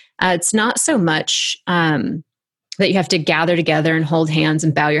me, it's not so much that you have to gather together and hold hands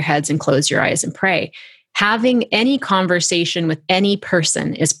and bow your heads and close your eyes and pray. Having any conversation with any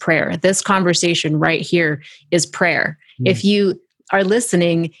person is prayer. This conversation right here is prayer. If you are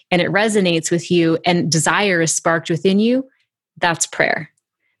listening and it resonates with you and desire is sparked within you, that's prayer.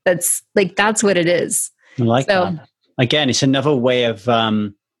 That's what it is. I like that. Again, it's another way of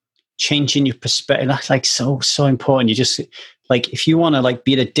changing your perspective. That's like so important. You just if you want to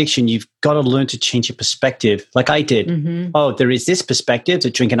beat addiction, you've got to learn to change your perspective. Like I did. Mm-hmm. Oh, there is this perspective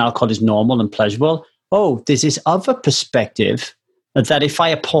that drinking alcohol is normal and pleasurable. Oh, there's this other perspective that if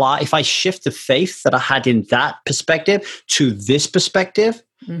I shift the faith that I had in that perspective to this perspective,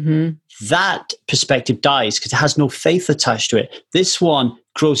 that perspective dies because it has no faith attached to it. This one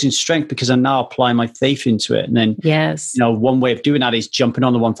grows in strength because I now apply my faith into it. And then, one way of doing that is jumping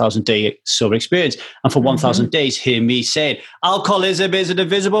on the 1,000-day sober experience. And for 1,000 days, hear me saying, alcoholism is an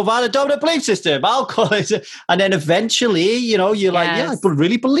invisible, violent, dominant belief system. Alcoholism. And then eventually, you're like, I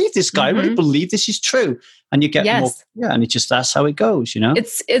really believe this guy. I really believe this is true. And you get more, and that's how it goes,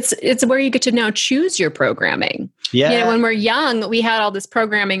 It's where you get to now choose your programming. Yeah. When we're young, we had all this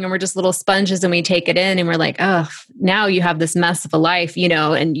programming and we're just little sponges and we take it in and we're like, oh, now you have this mess of a life,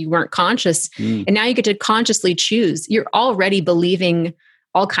 and you weren't conscious. And now you get to consciously choose. You're already believing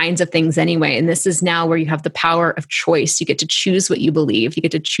all kinds of things anyway. And this is now where you have the power of choice. You get to choose what you believe. You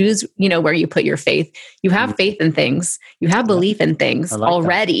get to choose, where you put your faith. You have faith in things. You have belief in things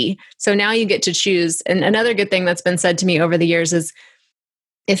already. That. So now you get to choose. And another good thing that's been said to me over the years is,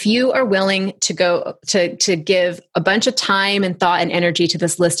 if you are willing to go to give a bunch of time and thought and energy to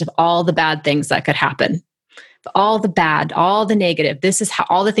this list of all the bad things that could happen, all the bad, all the negative, this is how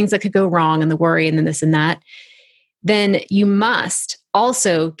all the things that could go wrong and the worry and then this and that. then you must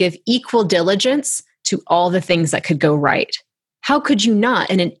also give equal diligence to all the things that could go right. How could you not,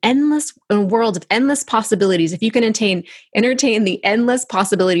 in a world of endless possibilities, if you can entertain the endless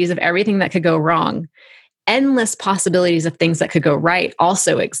possibilities of everything that could go wrong, endless possibilities of things that could go right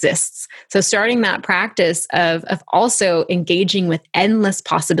also exists. So starting that practice of also engaging with endless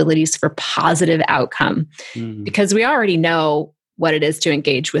possibilities for positive outcome, because we already know what it is to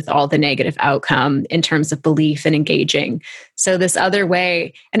engage with all the negative outcome in terms of belief and engaging. So this other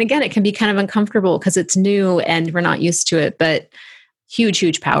way, and again, it can be kind of uncomfortable because it's new and we're not used to it, but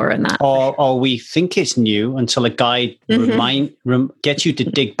huge power in that. Or we think it's new until a guide gets you to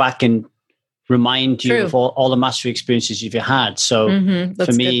dig back and remind you of all the mastery experiences you've had. So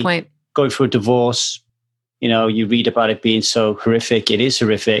That's for me, going through a divorce, you read about it being so horrific. It is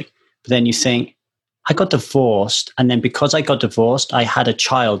horrific. But then you think, I got divorced. And then because I got divorced, I had a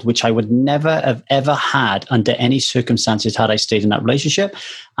child, which I would never have ever had under any circumstances had I stayed in that relationship.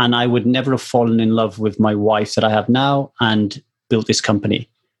 And I would never have fallen in love with my wife that I have now and built this company.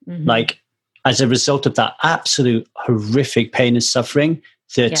 Like, as a result of that absolute horrific pain and suffering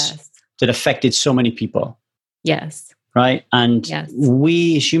that affected so many people. Yes. Right. And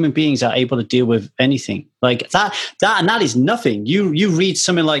we as human beings are able to deal with anything like that. And that is nothing. You read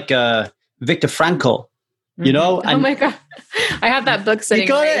something like Viktor Frankl, and oh my God. I have that book sitting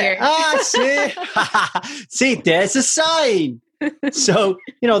here. See, there's a sign. So,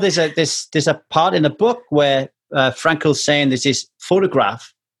 there's a part in the book where Frankl's saying there's this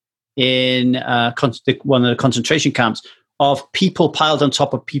photograph in one of the concentration camps of people piled on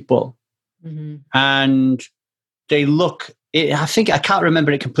top of people. And they look, I can't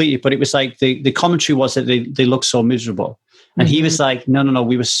remember it completely, but it was like the commentary was that they look so miserable. And he was like, no,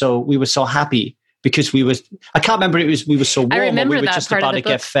 we were so happy because I can't remember, we were so warm, or we were just about to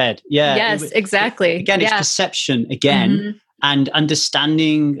get fed. Yeah. Yes, exactly. Again, it's perception again, and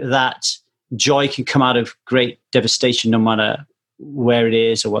understanding that joy can come out of great devastation, no matter where it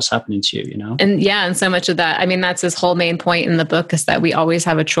is or what's happening to you, And so much of that, I mean, that's his whole main point in the book, is that we always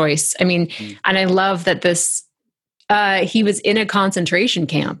have a choice. I mean, and I love that he was in a concentration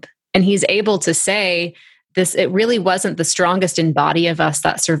camp and he's able to say this, it really wasn't the strongest in body of us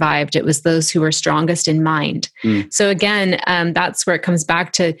that survived. It was those who were strongest in mind. So again, that's where it comes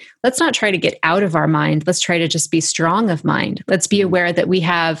back to, let's not try to get out of our mind. Let's try to just be strong of mind. Let's be aware that we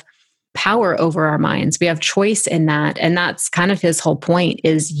have power over our minds. We have choice in that. And that's kind of his whole point,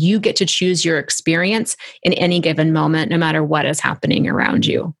 is you get to choose your experience in any given moment, no matter what is happening around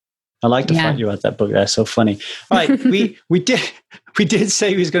you. I like the fact you had that book there. So funny. All right. we did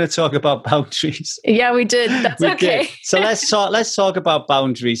say we was going to talk about boundaries. Yeah, we did. That's okay. Did. So let's talk about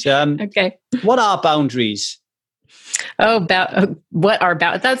boundaries. Okay. What are boundaries? What are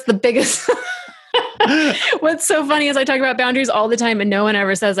boundaries? That's the biggest. What's so funny is I talk about boundaries all the time and no one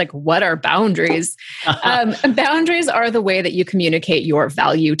ever says, like, what are boundaries? Boundaries are the way that you communicate your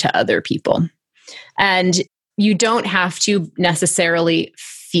value to other people. And you don't have to necessarily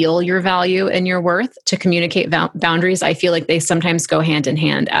feel your value and your worth to communicate boundaries. I feel like they sometimes go hand in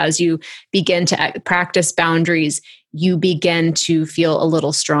hand. As you begin to practice boundaries, you begin to feel a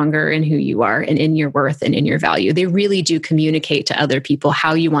little stronger in who you are and in your worth and in your value. They really do communicate to other people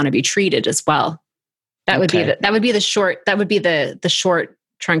how you want to be treated as well. That would be the short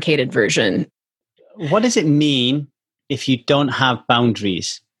truncated version. What does it mean if you don't have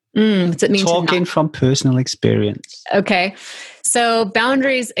boundaries? What's it mean? Talking from personal experience. Okay. So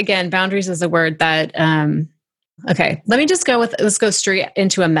boundaries is a word that, okay, let's go straight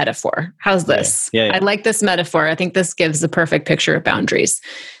into a metaphor. How's this? Yeah. I like this metaphor. I think this gives the perfect picture of boundaries.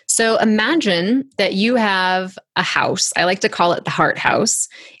 So imagine that you have a house. I like to call it the heart house.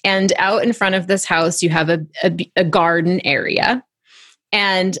 And out in front of this house, you have a garden area.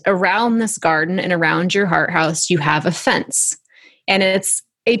 And around this garden and around your heart house, you have a fence. And it's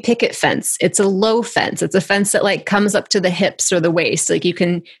a picket fence. It's a low fence. It's a fence that like comes up to the hips or the waist. Like you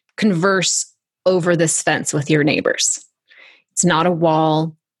can converse over this fence with your neighbors. It's not a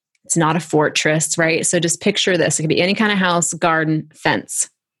wall. It's not a fortress, right? So just picture this. It could be any kind of house, garden, fence.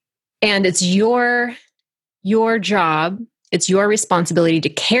 And it's your job, it's your responsibility to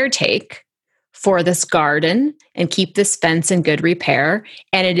caretake for this garden and keep this fence in good repair.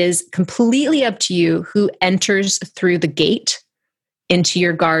 And it is completely up to you who enters through the gate into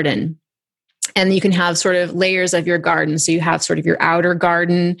your garden. And you can have sort of layers of your garden. So you have sort of your outer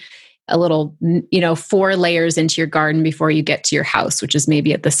garden, a little, 4 layers into your garden before you get to your house, which is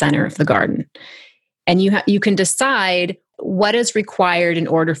maybe at the center of the garden. And you can decide what is required in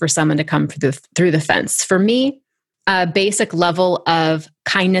order for someone to come through the fence. For me, a basic level of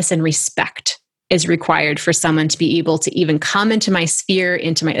kindness and respect is required for someone to be able to even come into my sphere,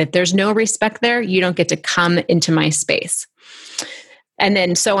 if there's no respect there, you don't get to come into my space. And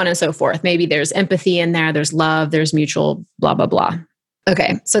then so on and so forth. Maybe there's empathy in there, there's love, there's mutual blah, blah, blah.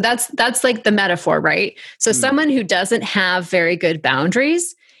 Okay. So that's like the metaphor, right? So someone who doesn't have very good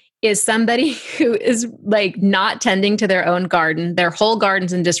boundaries is somebody who is like not tending to their own garden. Their whole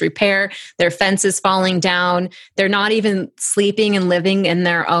garden's in disrepair. Their fence is falling down. They're not even sleeping and living in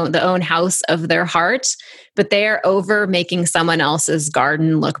the own house of their heart, but they are over making someone else's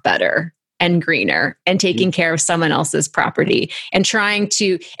garden look better and greener and taking care of someone else's property and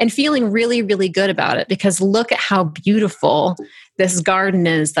feeling really, really good about it because look at how beautiful this garden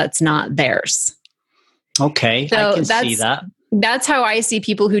is that's not theirs. Okay, so I can see that. That's how I see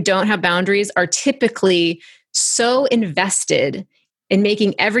people who don't have boundaries are typically so invested in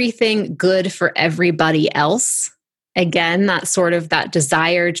making everything good for everybody else. Again, that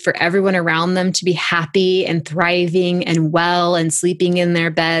desire for everyone around them to be happy and thriving and well and sleeping in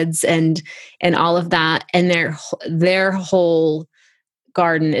their beds and all of that. And their whole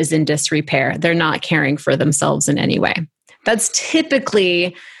garden is in disrepair. They're not caring for themselves in any way. That's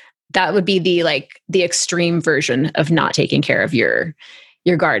typically... that would be the extreme version of not taking care of your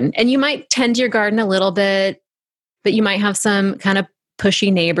garden. And you might tend to your garden a little bit, but you might have some kind of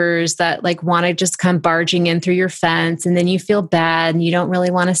pushy neighbors that like want to just come barging in through your fence. And then you feel bad and you don't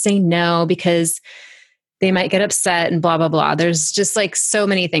really want to say no because they might get upset and blah, blah, blah. There's just like so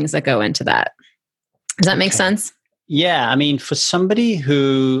many things that go into that. Does that make sense? Yeah, I mean, for somebody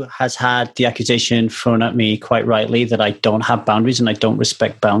who has had the accusation thrown at me quite rightly that I don't have boundaries and I don't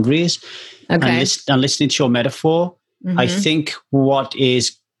respect boundaries, and listening to your metaphor, I think what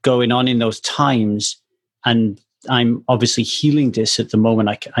is going on in those times, and I'm obviously healing this at the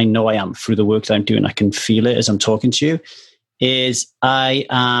moment, I know I am through the work that I'm doing, I can feel it as I'm talking to you, is my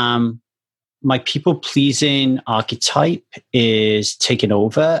people-pleasing archetype is taking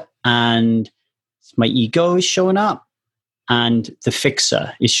over and my ego is showing up and the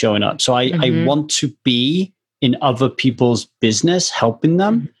fixer is showing up. So I want to be in other people's business, helping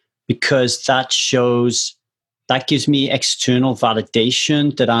them, because that gives me external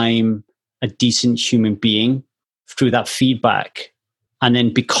validation that I'm a decent human being through that feedback. And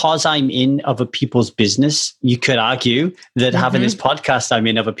then because I'm in other people's business, you could argue that having this podcast, I'm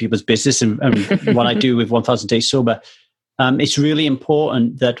in other people's business and what I do with 1000 Days Sober. It's really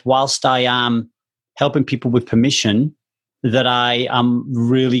important that whilst I am helping people with permission, that I am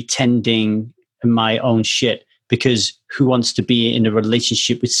really tending my own shit, because who wants to be in a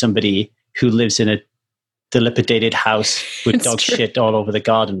relationship with somebody who lives in a dilapidated house with dog shit all over the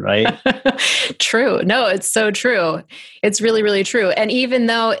garden, right? True. No, it's so true. It's really, really true. And even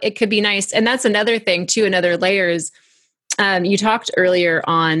though it could be nice, and that's another thing too, another layer is, you talked earlier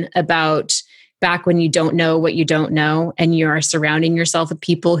on about back when you don't know what you don't know and you are surrounding yourself with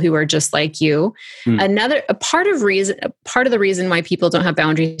people who are just like you. Part of the reason why people don't have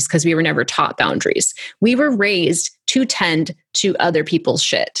boundaries is because we were never taught boundaries. We were raised to tend to other people's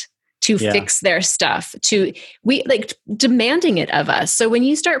shit, to fix their stuff, demanding it of us. So when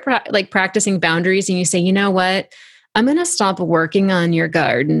you start practicing boundaries and you say, you know what, I'm going to stop working on your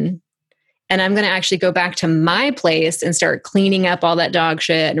garden and I'm going to actually go back to my place and start cleaning up all that dog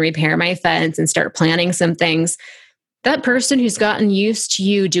shit and repair my fence and start planting some things. That person who's gotten used to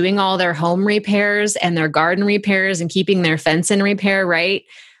you doing all their home repairs and their garden repairs and keeping their fence in repair, right?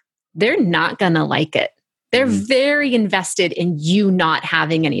 They're not going to like it. They're very invested in you not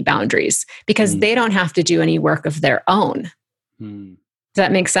having any boundaries because they don't have to do any work of their own. Does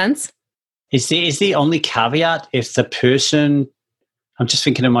that make sense? Is the only caveat if the person... I'm just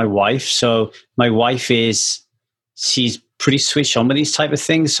thinking of my wife. So my wife she's pretty switched on with these type of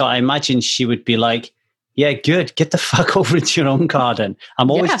things. So I imagine she would be like, yeah, good. Get the fuck over into your own garden.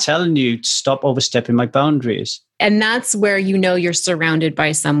 I'm always telling you to stop overstepping my boundaries. And that's where you know you're surrounded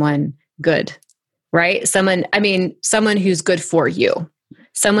by someone good, right? Someone who's good for you.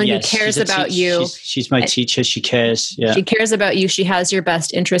 Someone who cares about you. She's my teacher. She cares. Yeah. She cares about you. She has your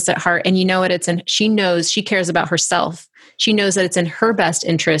best interests at heart. And you know what? She knows she cares about herself. She knows that it's in her best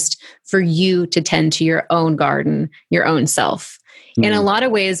interest for you to tend to your own garden, your own self. In a lot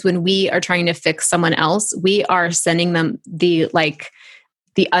of ways, when we are trying to fix someone else, we are sending them the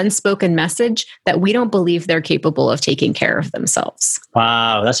unspoken message that we don't believe they're capable of taking care of themselves.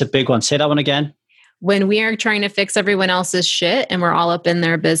 Wow, that's a big one. Say that one again. When we are trying to fix everyone else's shit and we're all up in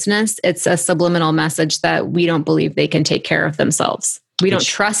their business, it's a subliminal message that we don't believe they can take care of themselves. We don't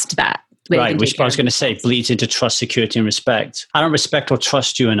trust that. Right, which I was going to say bleeds into trust, security, and respect. I don't respect or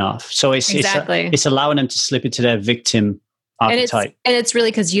trust you enough. So it's allowing them to slip into their victim archetype. And it's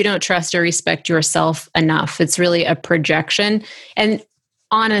really because you don't trust or respect yourself enough. It's really a projection. And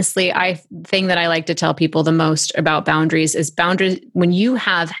honestly, thing that I like to tell people the most about boundaries is boundaries. When you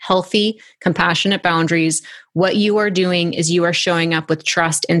have healthy, compassionate boundaries, what you are doing is you are showing up with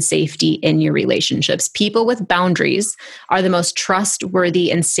trust and safety in your relationships. People with boundaries are the most trustworthy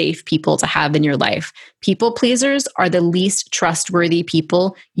and safe people to have in your life. People pleasers are the least trustworthy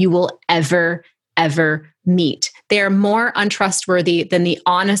people you will ever meet. They are more untrustworthy than the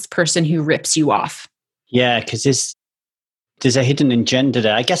honest person who rips you off. Yeah, because there's a hidden agenda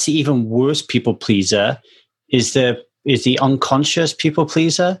there. I guess the even worse people pleaser is the unconscious people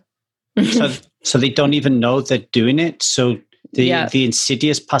pleaser. So they don't even know they're doing it. So the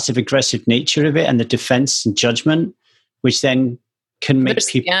insidious passive aggressive nature of it and the defense and judgment, which then can make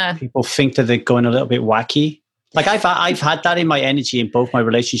people think that they're going a little bit wacky. Like I've had that in my energy in both my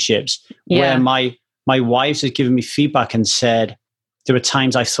relationships where my wives have given me feedback and said there were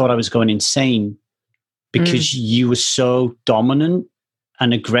times I thought I was going insane because you were so dominant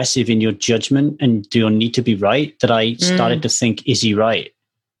and aggressive in your judgment and your need to be right that I started to think, is he right?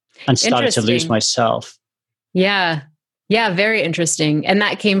 And started to lose myself. Yeah. Yeah. Very interesting. And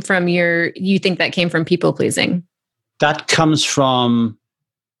that came from you think that came from people pleasing? That comes from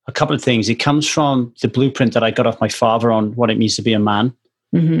a couple of things. It comes from the blueprint that I got off my father on what it means to be a man.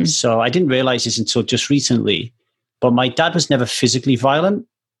 Mm-hmm. So I didn't realize this until just recently, but my dad was never physically violent,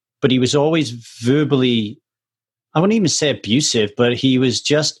 but he was always verbally, I wouldn't even say abusive, but he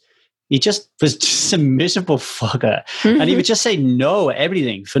just was just a miserable fucker. Mm-hmm. And he would just say no at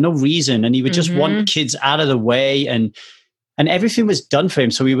everything for no reason. And he would just want kids out of the way and everything was done for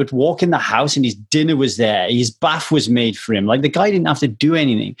him. So he would walk in the house and his dinner was there. His bath was made for him. Like the guy didn't have to do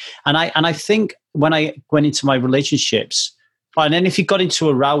anything. And I think when I went into my relationships, and then if he got into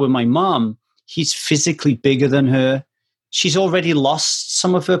a row with my mom, he's physically bigger than her. She's already lost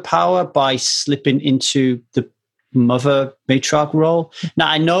some of her power by slipping into the mother matriarch role. Now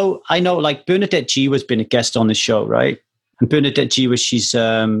I know like Bernadette G has been a guest on the show, right? And Bernadette G she's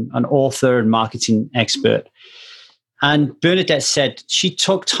an author and marketing expert. And Bernadette said she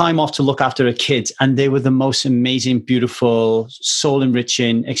took time off to look after her kids and they were the most amazing, beautiful, soul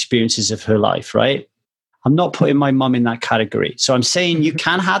enriching experiences of her life, right? I'm not putting my mom in that category. So I'm saying you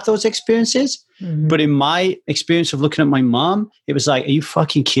can have those experiences. Mm-hmm. But in my experience of looking at my mom, it was like, are you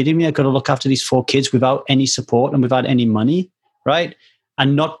fucking kidding me? I got to look after these 4 kids without any support and without any money, right?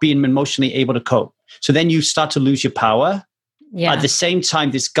 And not being emotionally able to cope. So then you start to lose your power. Yeah. At the same time,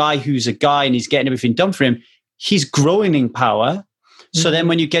 this guy who's a guy and he's getting everything done for him, he's growing in power. So then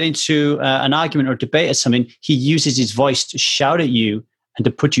when you get into an argument or debate or something, he uses his voice to shout at you and to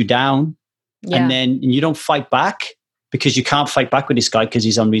put you down. Yeah. And then you don't fight back because you can't fight back with this guy because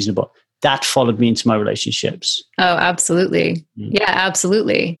he's unreasonable. That followed me into my relationships. Oh, absolutely. Yeah,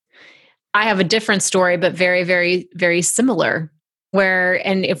 absolutely. I have a different story, but very, very, very similar.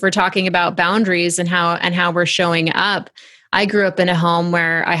 And if we're talking about boundaries and how we're showing up, I grew up in a home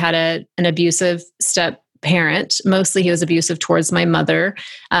where I had an abusive step parent. Mostly he was abusive towards my mother,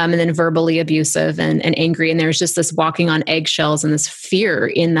 and then verbally abusive and angry. And there was just this walking on eggshells and this fear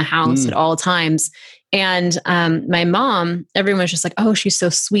in the house at all times. And my mom, everyone was just like, oh, she's so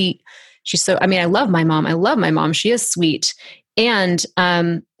sweet. I love my mom. She is sweet. And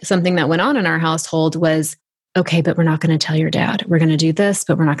something that went on in our household was, okay, but we're not going to tell your dad. We're going to do this,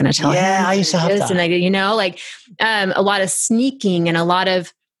 but we're not going to tell him. Yeah, I used to have this. And a lot of sneaking and a lot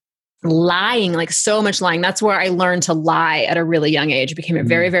of lying, like so much lying. That's where I learned to lie at a really young age. I became a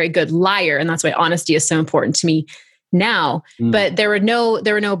very, very good liar. And that's why honesty is so important to me now. But there were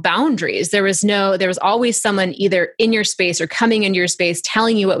no boundaries. There was always someone either in your space or coming into your space,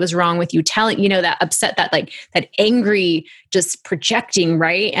 telling you what was wrong with you, telling, that upset, that angry, just projecting.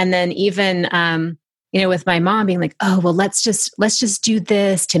 Right. And then even, with my mom being like, oh, well, let's just do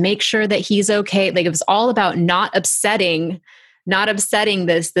this to make sure that he's okay. Like it was all about not upsetting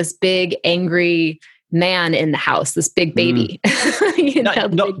this big angry man in the house, this big baby. Do you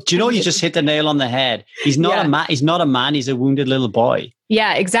know you just hit the nail on the head? He's not a man. He's not a man. He's a wounded little boy.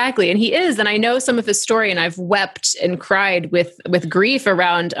 Yeah, exactly. And he is. And I know some of his story, and I've wept and cried with grief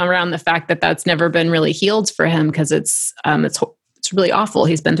around the fact that that's never been really healed for him because it's really awful.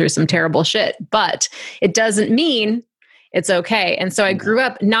 He's been through some terrible shit, but it doesn't mean it's okay. And so I grew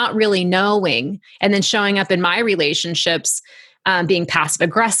up not really knowing, and then showing up in my relationships, being passive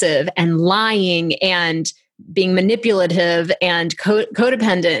aggressive and lying and being manipulative and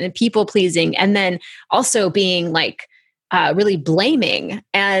codependent and people pleasing. And then also being like really blaming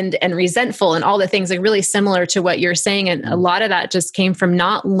and resentful and all the things, like really similar to what you're saying. And a lot of that just came from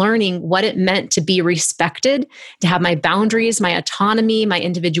not learning what it meant to be respected, to have my boundaries, my autonomy, my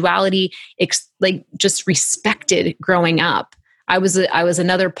individuality, like just respected growing up. I was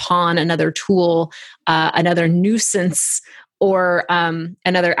another pawn, another tool, another nuisance, or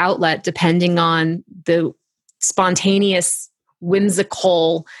another outlet, depending on the spontaneous,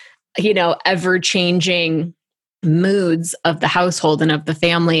 whimsical, ever-changing moods of the household and of the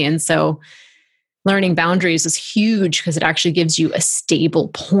family. And so learning boundaries is huge because it actually gives you a stable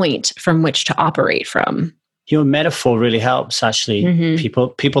point from which to operate from. Your metaphor really helps, actually.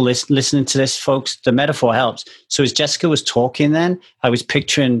 Mm-hmm. People listening to this, folks, the metaphor helps. So as Jessica was talking then, I was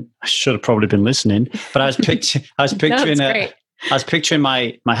picturing, I should have probably been listening, but I was picturing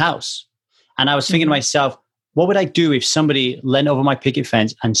my house. And I was thinking to myself, what would I do if somebody leaned over my picket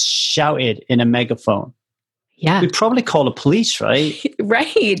fence and shouted in a megaphone? Yeah. We'd probably call the police, right?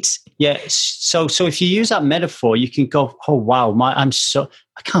 Right. Yeah. So if you use that metaphor, you can go, oh wow,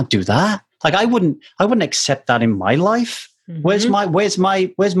 I can't do that. Like I wouldn't accept that in my life. Mm-hmm.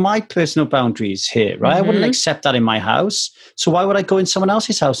 Where's my personal boundaries here, right? Mm-hmm. I wouldn't accept that in my house. So why would I go in someone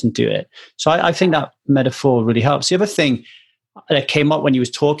else's house and do it? So I think that metaphor really helps. The other thing that came up when you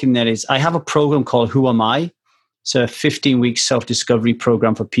was talking there is I have a program called Who Am I? It's a 15-week self-discovery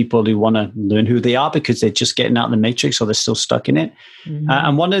program for people who want to learn who they are because they're just getting out of the matrix or they're still stuck in it. Mm-hmm.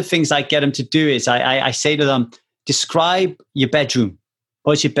 And one of the things I get them to do is I say to them, describe your bedroom.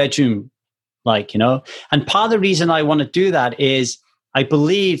 What's your bedroom like, And part of the reason I want to do that is I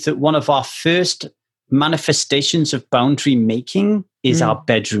believe that one of our first manifestations of boundary making is our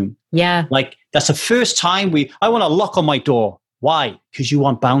bedroom. Yeah. Like that's the first time I want a lock on my door. Why? Because you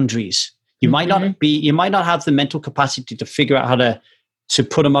want boundaries. You might not have the mental capacity to figure out how to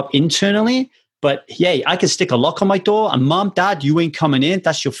put them up internally, but yeah, I can stick a lock on my door and mom, dad, you ain't coming in.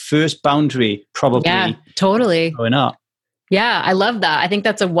 That's your first boundary, probably. Yeah, totally. Going up. Yeah, I love that. I think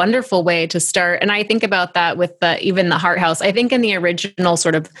that's a wonderful way to start. And I think about that with even the heart house. I think in the original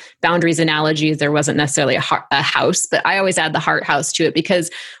sort of boundaries analogies, there wasn't necessarily a house, but I always add the heart house to it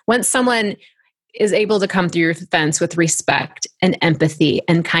because once someone is able to come through your fence with respect and empathy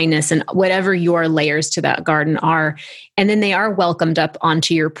and kindness and whatever your layers to that garden are, and then they are welcomed up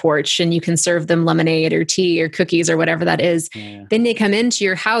onto your porch and you can serve them lemonade or tea or cookies or whatever that is, then they come into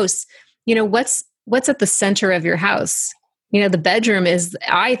your house. What's at the center of your house? The bedroom is,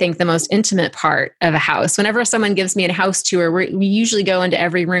 I think, the most intimate part of a house. Whenever someone gives me a house tour, we usually go into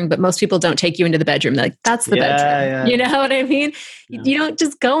every room, but most people don't take you into the bedroom. They're like, that's the bedroom. Yeah. You know what I mean? Yeah. You don't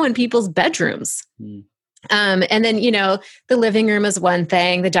just go in people's bedrooms. And then, the living room is one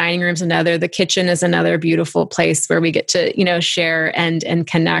thing, the dining room is another, the kitchen is another beautiful place where we get to, share and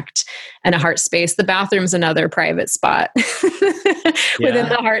connect and a heart space. The bathroom's another private spot within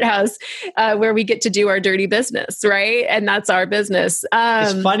the heart house where we get to do our dirty business, right? And that's our business.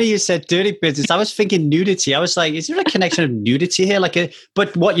 It's funny you said dirty business. I was thinking nudity. I was like, is there a connection of nudity here?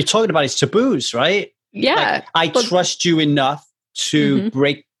 But what you're talking about is taboos, right? Yeah. Trust you enough to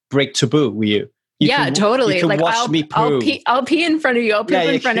break taboo with you. Totally. You can watch me poo. I'll pee in front of you. I'll poop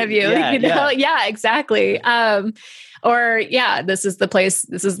in front of you. Yeah, exactly. This is the place.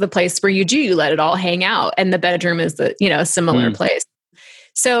 This is the place where you let it all hang out, and the bedroom is a similar place.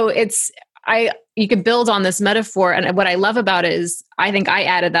 So you could build on this metaphor, and what I love about it is I think I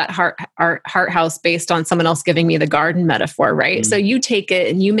added that heart house based on someone else giving me the garden metaphor, right? So you take it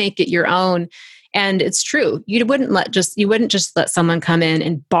and you make it your own. And it's true. You wouldn't just let someone come in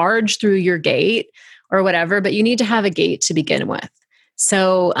and barge through your gate or whatever, but you need to have a gate to begin with.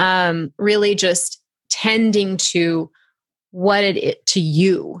 So really just tending to what it to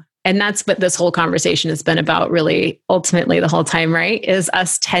you. And that's what this whole conversation has been about really ultimately the whole time, right? Is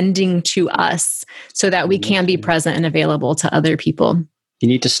us tending to us so that we can be present and available to other people. You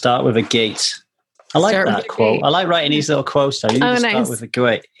need to start with a gate. I like that quote. I like writing these little quotes. You need to start with a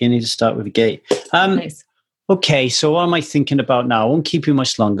gate. You need to start with a gate. Nice. Okay, so what am I thinking about now? I won't keep you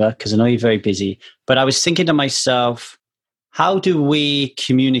much longer because I know you're very busy. But I was thinking to myself, how do we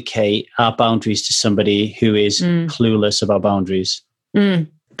communicate our boundaries to somebody who is clueless about boundaries?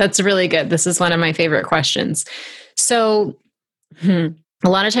 That's really good. This is one of my favorite questions. So a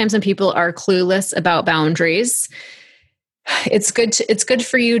lot of times when people are clueless about boundaries, it's good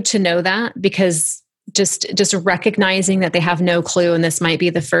for you to know that, because just recognizing that they have no clue, and this might be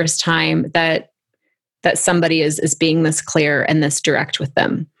the first time that somebody is being this clear and this direct with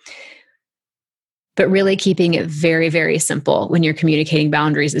them. But really keeping it very, very simple when you're communicating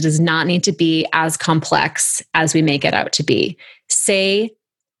boundaries. It does not need to be as complex as we make it out to be. Say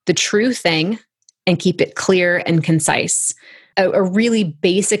the true thing and keep it clear and concise. A really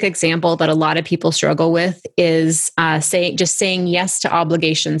basic example that a lot of people struggle with is saying yes to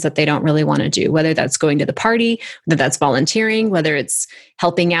obligations that they don't really want to do, whether that's going to the party, whether that's volunteering, whether it's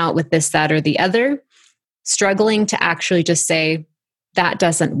helping out with this, that, or the other. Struggling to actually just say, that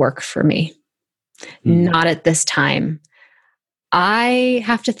doesn't work for me. Not at this time. I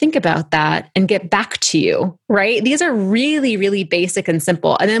have to think about that and get back to you, right? These are really, really basic and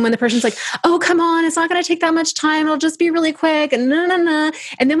simple. And then when the person's like, oh, come on, it's not going to take that much time. It'll just be really quick. And and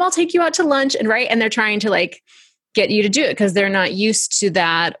then I'll take you out to lunch. And right. And they're trying to like get you to do it because they're not used to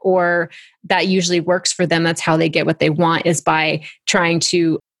that, or that usually works for them. That's how they get what they want, is by trying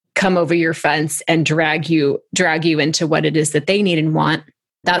to come over your fence and drag you into what it is that they need and want.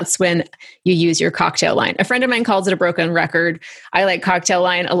 That's when you use your cocktail line. A friend of mine calls it a broken record. I like cocktail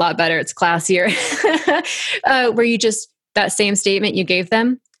line a lot better. It's classier. Where you just, that same statement you gave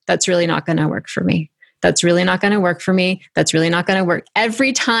them, that's really not going to work for me. That's really not going to work for me. That's really not going to work.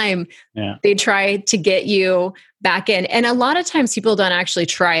 Every time they try to get you back in. And a lot of times people don't actually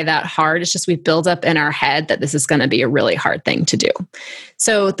try that hard. It's just we build up in our head that this is going to be a really hard thing to do.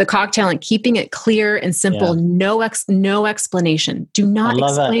 So the cocktail and keeping it clear and simple, no explanation. Do not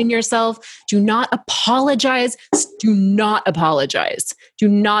explain yourself. Do not apologize. Do not apologize. Do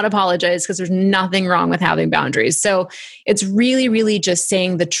not apologize, because there's nothing wrong with having boundaries. So it's really, really just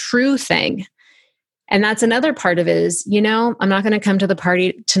saying the true thing. And that's another part of it is, I'm not going to come to the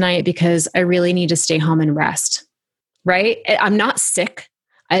party tonight because I really need to stay home and rest, right? I'm not sick.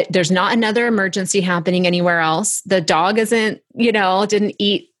 There's not another emergency happening anywhere else. The dog didn't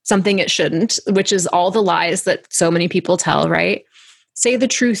eat something it shouldn't, which is all the lies that so many people tell, right? Say the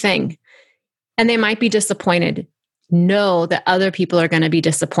true thing. And they might be disappointed. Know that other people are going to be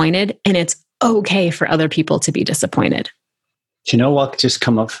disappointed, and it's okay for other people to be disappointed. Do you know what just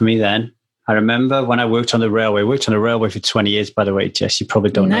come up for me then? I remember when I worked on the railway. I worked on the railway for 20 years, by the way, Jess. You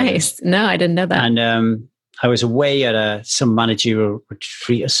probably don't know. Nice. No, I didn't know that. And I was away at some managerial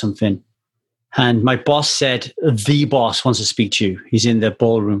retreat or something. And my boss said, the boss wants to speak to you. He's in the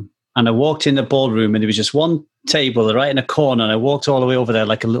ballroom. And I walked in the ballroom and there was just one table right in a corner. And I walked all the way over there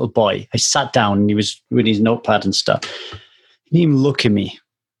like a little boy. I sat down and he was reading his notepad and stuff. He didn't even look at me,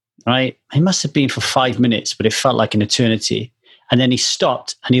 right? He must have been for 5 minutes, but it felt like an eternity. And then he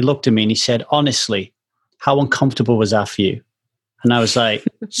stopped and he looked at me and he said, honestly, how uncomfortable was that for you? And I was like,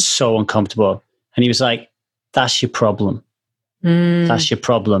 so uncomfortable. And he was like, that's your problem. That's your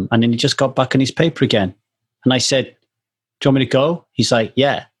problem. And then he just got back on his paper again. And I said, do you want me to go? He's like,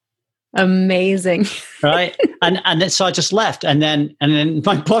 yeah. Amazing. Right. And then so I just left. And then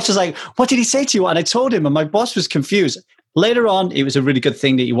my boss was like, what did he say to you? And I told him, and my boss was confused. Later on, it was a really good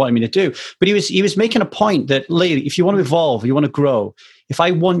thing that he wanted me to do. But he was making a point that, lady, if you want to evolve, you want to grow, if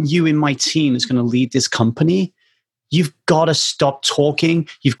I want you in my team that's going to lead this company, you've got to stop talking.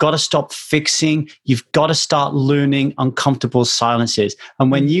 You've got to stop fixing. You've got to start learning uncomfortable silences.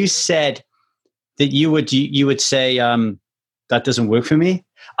 And when you said that you would say, that doesn't work for me,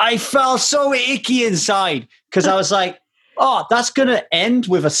 I felt so icky inside, because I was like, oh, that's going to end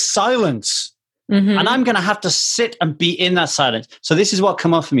with a silence. Mm-hmm. And I'm going to have to sit and be in that silence. So this is what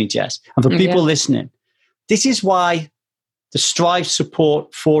come up for me, Jess. And for people listening, this is why the Strive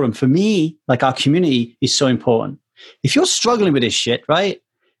Support Forum, for me, like our community, is so important. If you're struggling with this shit, right,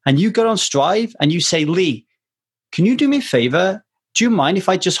 and you go on Strive and you say, Lee, can you do me a favor? Do you mind if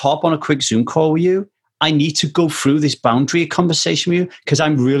I just hop on a quick Zoom call with you? I need to go through this boundary conversation with you because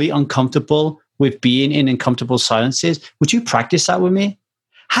I'm really uncomfortable with being in uncomfortable silences. Would you practice that with me?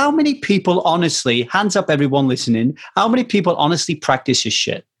 How many people honestly, hands up everyone listening, how many people honestly practice this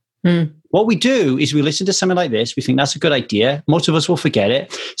shit? What we do is we listen to something like this. We think that's a good idea. Most of us will forget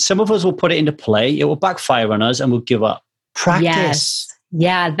it. Some of us will put it into play. It will backfire on us and we'll give up. Practice. Yes.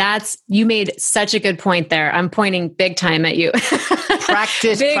 Yeah, you made such a good point there. I'm pointing big time at you.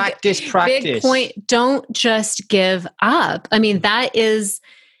 Practice. Big point. Don't just give up. I mean,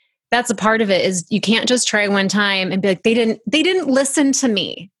 that's a part of it, is you can't just try one time and be like, they didn't listen to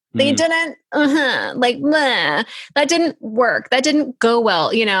me. They didn't, that didn't work. That didn't go well,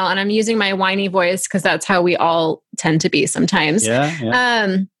 and I'm using my whiny voice because that's how we all tend to be sometimes.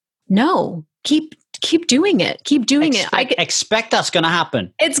 Yeah. No, keep doing it. Keep doing it. Expect that's going to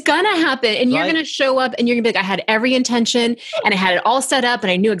happen. It's going to happen. And you're going to show up and you're going to be like, I had every intention and I had it all set up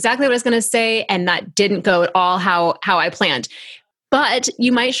and I knew exactly what I was going to say. And that didn't go at all how I planned. But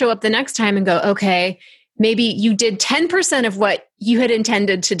you might show up the next time and go, okay, maybe you did 10% of what you had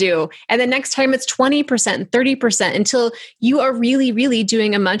intended to do. And the next time it's 20% and 30% until you are really, really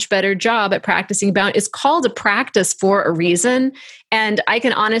doing a much better job at practicing boundaries. It's called a practice for a reason. And I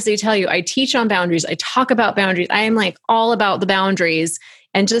can honestly tell you, I teach on boundaries. I talk about boundaries. I am like all about the boundaries.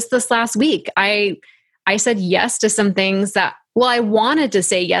 And just this last week, I said yes to some things that, well, I wanted to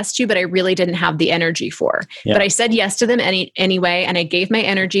say yes to, but I really didn't have the energy for. Yeah. But I said yes to them anyway, and I gave my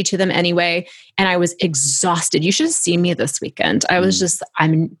energy to them anyway. And I was exhausted. You should have seen me this weekend. I was just,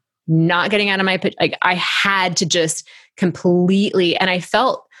 I'm not getting out of my, like, I had to just completely, and I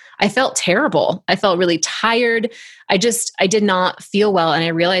felt terrible. I felt really tired. I did not feel well. And I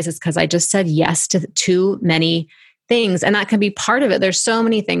realized it's because I just said yes to too many things. And that can be part of it. There's so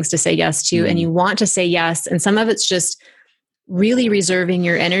many things to say yes to, and you want to say yes. And some of it's just really reserving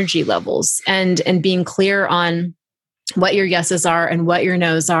your energy levels and being clear on what your yeses are and what your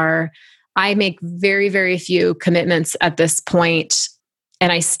nos are. I make very, very few commitments at this point,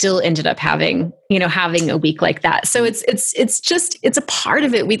 and I still ended up having a week like that. So it's a part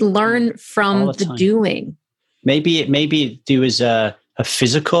of it. We learn from the doing. Maybe there was a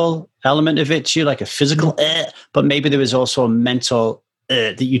physical element of it too, like a physical, but maybe there was also a mental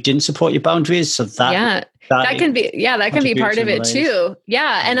that you didn't support your boundaries. So that can be part of it too.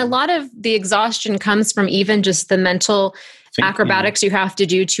 Yeah. And a lot of the exhaustion comes from even just the mental acrobatics you have to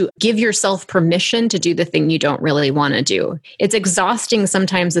do to give yourself permission to do the thing you don't really want to do. It's exhausting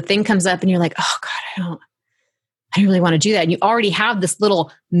sometimes. The thing comes up and you're like, oh God, I don't really want to do that. And you already have this little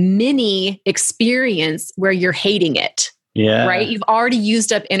mini experience where you're hating it. Yeah. Right. You've already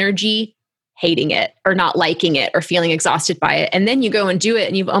used up energy hating it or not liking it or feeling exhausted by it. And then you go and do it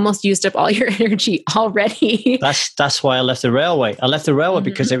and you've almost used up all your energy already. That's why I left the railway. I left the railway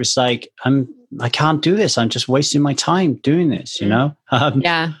because it was like, I can't do this. I'm just wasting my time doing this, Yeah.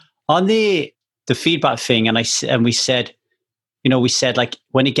 On the feedback thing. And we said, like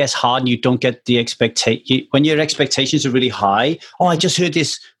when it gets hard and you don't get the expectation, when your expectations are really high. Oh, I just heard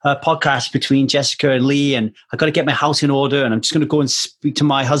this podcast between Jessica and Lee, and I got to get my house in order, and I'm just going to go and speak to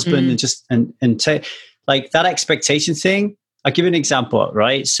my husband and say, like, that expectation thing. I'll give you an example,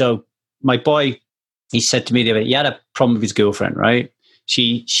 right? So my boy, he said to me the other day, he had a problem with his girlfriend, right?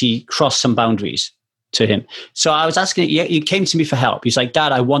 She crossed some boundaries to him. So I was asking, he came to me for help. He's like,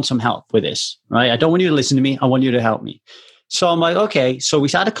 Dad, I want some help with this, right? I don't want you to listen to me. I want you to help me. So I'm like, okay. So we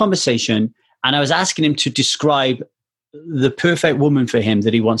had a conversation, and I was asking him to describe the perfect woman for him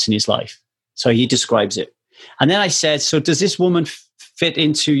that he wants in his life. So he describes it. And then I said, so does this woman fit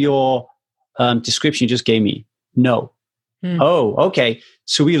into your description you just gave me? No. Oh, okay.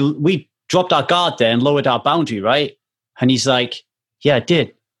 So we dropped our guard there and lowered our boundary, right? And he's like, yeah, I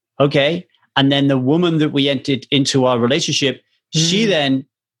did. Okay. And then the woman that we entered into our relationship, she then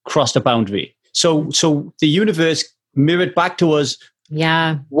crossed a boundary. So the universe mirrored back to us.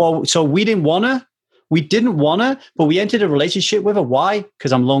 Yeah. Well, so we didn't want her, but we entered a relationship with her. Why?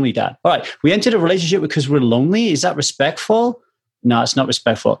 Because I'm lonely, Dad. All right. We entered a relationship because we're lonely. Is that respectful? No, it's not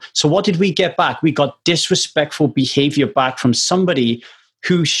respectful. So what did we get back? We got disrespectful behavior back from somebody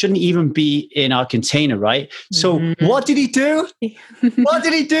who shouldn't even be in our container, right? So what did he do? What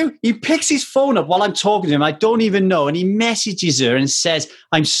did he do? He picks his phone up while I'm talking to him. I don't even know. And he messages her and says,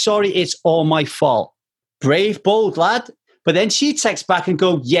 I'm sorry, it's all my fault. Brave, bold lad. But then she texts back and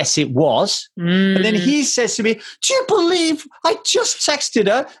goes, yes, it was. And then he says to me, do you believe I just texted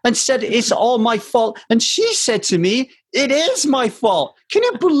her and said it's all my fault? And she said to me, it is my fault. Can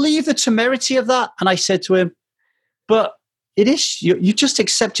you believe the temerity of that? And I said to him, but it is, you just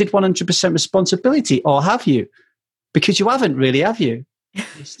accepted 100% responsibility, or have you? Because you haven't really, have you?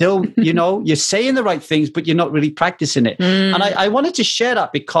 Still, you're saying the right things, but you're not really practicing it. And I wanted to share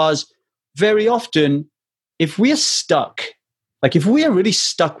that because very often, if we're stuck, like if we are really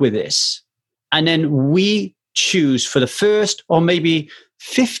stuck with this, and then we choose for the first or maybe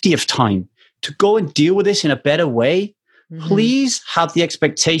 50th time to go and deal with this in a better way, please have the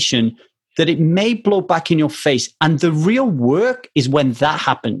expectation that it may blow back in your face. And the real work is when that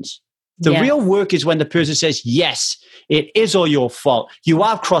happens. The real work is when the person says, yes, it is all your fault. You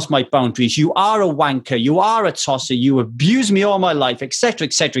have crossed my boundaries. You are a wanker. You are a tosser. You abused me all my life, etc.,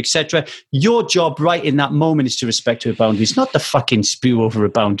 etc., etc. Your job right in that moment is to respect her boundaries, not the fucking spew over her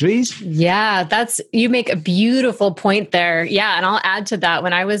boundaries. Yeah, you make a beautiful point there. Yeah, and I'll add to that.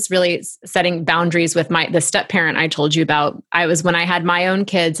 When I was really setting boundaries with the step parent I told you about, when I had my own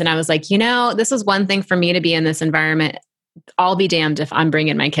kids, and I was like, this is one thing for me to be in this environment. I'll be damned if I'm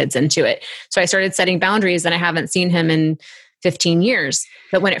bringing my kids into it. So I started setting boundaries, and I haven't seen him in 15 years.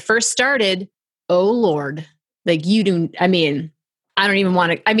 But when it first started, oh Lord, like I don't even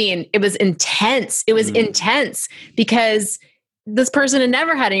want to, I mean, it was intense. It was intense because this person had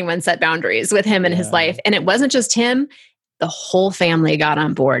never had anyone set boundaries with him in his life. And it wasn't just him. The whole family got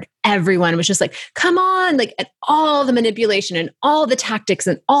on board. Everyone was just like, come on, like, and all the manipulation and all the tactics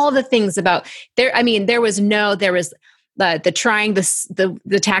and all the things about there. I mean, there was the trying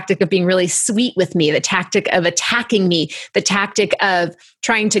the tactic of being really sweet with me, the tactic of attacking me, the tactic of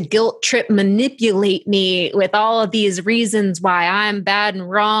trying to guilt trip, manipulate me with all of these reasons why I'm bad and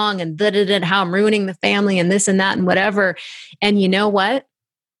wrong and how I'm ruining the family and this and that and whatever. And you know what?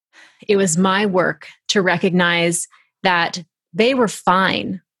 It was my work to recognize that they were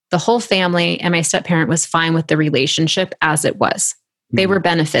fine. The whole family and my step-parent was fine with the relationship as it was. They were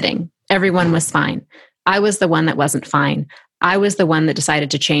benefiting. Everyone was fine. I was the one that wasn't fine. I was the one that decided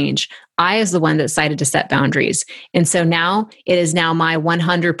to change. I was the one that decided to set boundaries. And so now it is now my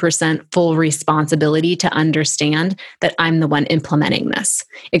 100% full responsibility to understand that I'm the one implementing this.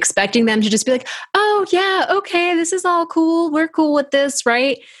 Expecting them to just be like, oh yeah, okay, this is all cool. We're cool with this,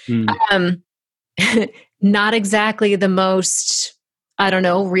 right? Not exactly the most, I don't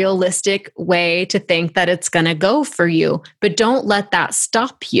know, realistic way to think that it's going to go for you. But don't let that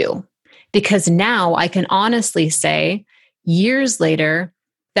stop you. Because now I can honestly say, years later,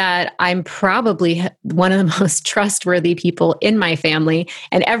 that I'm probably one of the most trustworthy people in my family.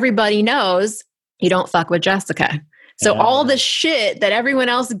 And everybody knows you don't fuck with Jessica. So all the shit that everyone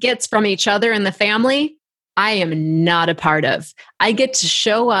else gets from each other in the family, I am not a part of. I get to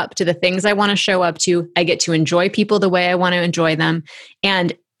show up to the things I want to show up to. I get to enjoy people the way I want to enjoy them.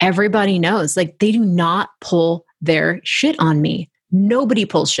 And everybody knows, like, they do not pull their shit on me. Nobody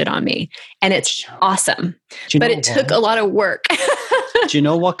pulls shit on me. And it's awesome. But it took a lot of work. Do you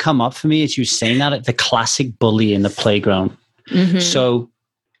know what come up for me as you saying that? The classic bully in the playground. So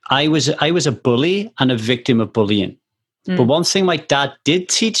I was a bully and a victim of bullying. But one thing my dad did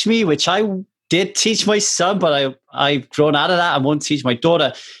teach me, which I did teach my son, but I've grown out of that. I won't teach my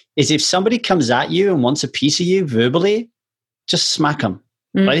daughter, is if somebody comes at you and wants a piece of you verbally, just smack them.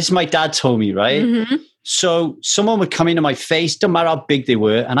 Right? This is my dad told me, right? So someone would come into my face, don't matter how big they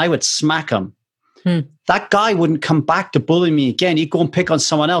were, and I would smack them. That guy wouldn't come back to bully me again. He'd go and pick on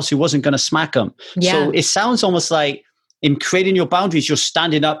someone else who wasn't going to smack him. So it sounds almost like in creating your boundaries, you're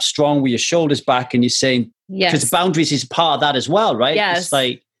standing up strong with your shoulders back and you're saying, because boundaries is part of that as well, right? Yes. It's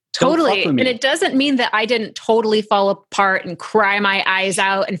like, totally. And it doesn't mean that I didn't totally fall apart and cry my eyes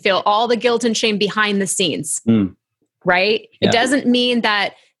out and feel all the guilt and shame behind the scenes, right? Yeah. It doesn't mean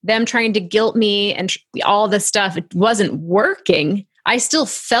that them trying to guilt me and all this stuff, it wasn't working. I still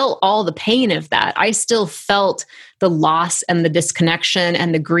felt all the pain of that. I still felt the loss and the disconnection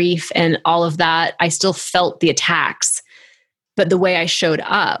and the grief and all of that. I still felt the attacks, but the way I showed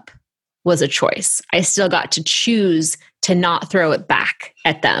up was a choice. I still got to choose to not throw it back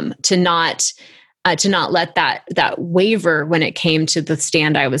at them, to not let that waver when it came to the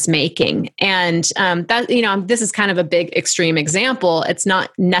stand I was making. And that, you know, this is kind of a big extreme example. It's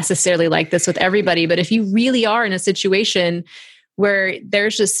not necessarily like this with everybody, but if you really are in a situation where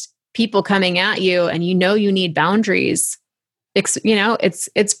there's just people coming at you and you know you need boundaries,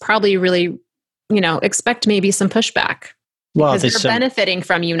 it's probably really, expect maybe some pushback. Well, because they're benefiting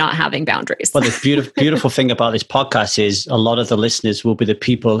from you not having boundaries. Well, the beautiful thing about this podcast is a lot of the listeners will be the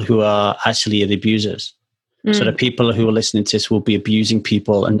people who are actually the abusers. So the people who are listening to this will be abusing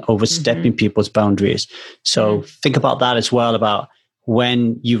people and overstepping people's boundaries. So think about that as well, about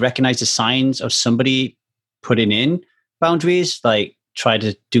when you recognize the signs of somebody putting in boundaries, like try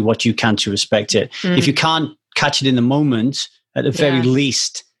to do what you can to respect it. If you can't catch it in the moment, at the very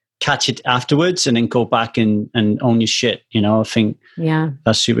least, catch it afterwards and then go back and own your shit. I think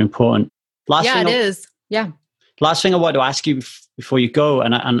that's super important. Last thing I want to ask you before you go,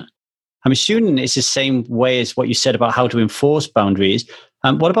 and I'm assuming it's the same way as what you said about how to enforce boundaries.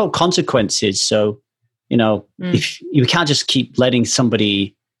 What about consequences? So, if you can't just keep letting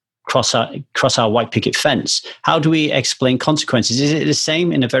somebody cross our white picket fence, how do we explain consequences? Is it the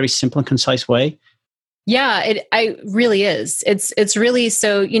same in a very simple and concise way? Yeah, it really is. It's really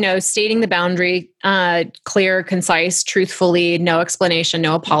so, stating the boundary, clear, concise, truthfully, no explanation,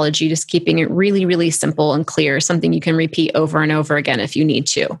 no apology, just keeping it really, really simple and clear, something you can repeat over and over again if you need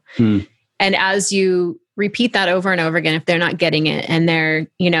to. And as you repeat that over and over again, if they're not getting it and they're,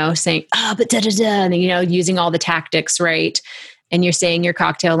 saying, but da-da-da, and, using all the tactics, right? And you're saying your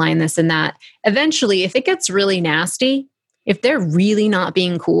cocktail line, this and that. Eventually, if it gets really nasty, if they're really not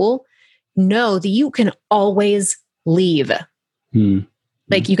being cool, know that you can always leave.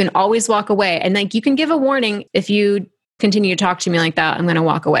 Like you can always walk away. And like you can give a warning if you continue to talk to me like that, I'm going to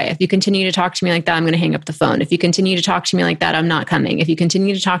walk away. If you continue to talk to me like that, I'm going to hang up the phone. If you continue to talk to me like that, I'm not coming. If you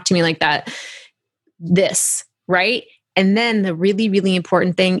continue to talk to me like that, this, right? And then the really, really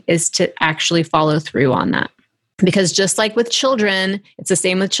important thing is to actually follow through on that. Because just like with children, it's the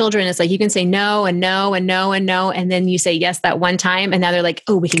same with children. It's like you can say no and no and no and no. And then you say yes that one time. And now they're like,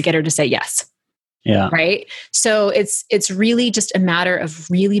 oh, we can get her to say yes. Yeah. Right. So it's really just a matter of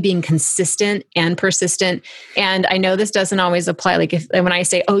really being consistent and persistent. And I know this doesn't always apply. Like when I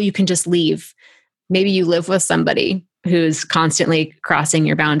say, oh, you can just leave, maybe you live with somebody who's constantly crossing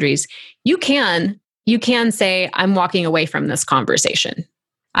your boundaries. You can say, I'm walking away from this conversation.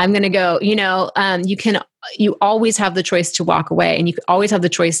 I'm going to go, you always have the choice to walk away, and you always have the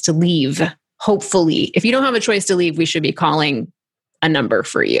choice to leave. Hopefully, if you don't have a choice to leave, we should be calling a number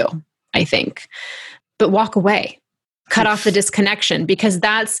for you, I think. But walk away, cut off the disconnection, because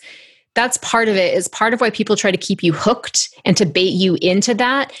that's part of it. Is part of why people try to keep you hooked and to bait you into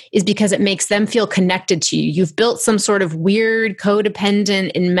that, is because it makes them feel connected to you. You've built some sort of weird,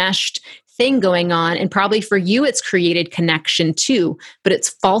 codependent, enmeshed thing going on. And probably for you, it's created connection too, but it's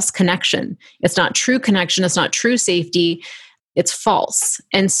false connection. It's not true connection. It's not true safety. It's false.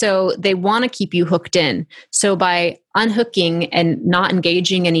 And so they want to keep you hooked in. So by unhooking and not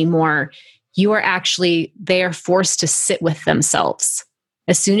engaging anymore, they are forced to sit with themselves.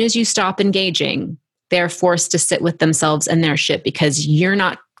 As soon as you stop engaging, they're forced to sit with themselves and their shit, because you're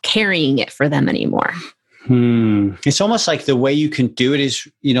not carrying it for them anymore. It's almost like the way you can do it is,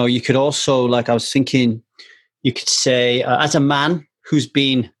 you could also, like I was thinking, you could say, as a man who's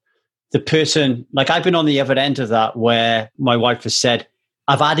been the person, like I've been on the other end of that, where my wife has said,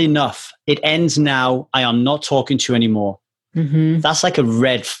 I've had enough. It ends now. I am not talking to you anymore. Mm-hmm. That's like a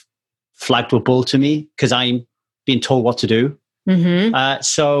red flag bull to me, because I'm being told what to do. Mm-hmm.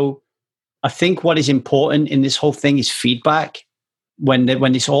 So I think what is important in this whole thing is feedback. When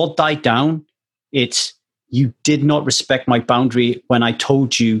this all died down, it's, you did not respect my boundary when I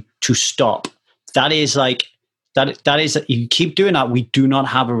told you to stop. That is like, that is, you keep doing that, we do not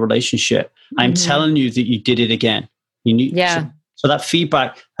have a relationship. I'm telling you that you did it again. You need, so that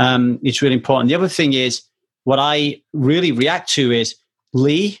feedback is really important. The other thing is, what I really react to is,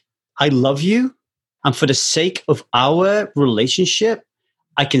 Lee, I love you. And for the sake of our relationship,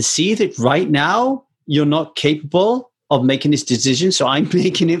 I can see that right now you're not capable of making this decision. So I'm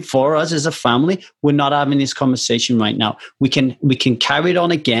making it for us as a family. We're not having this conversation right now. We can carry it on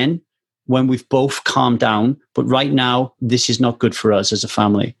again when we've both calmed down. But right now, this is not good for us as a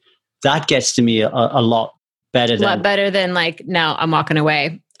family. That gets to me a lot better than like, no, I'm walking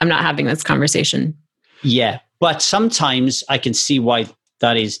away. I'm not having this conversation. Yeah. But sometimes I can see why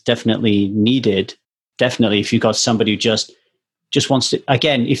that is definitely needed. Definitely. If you've got somebody who just wants to,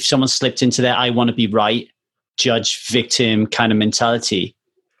 again, if someone slipped into their, I want to be right, judge, victim kind of mentality.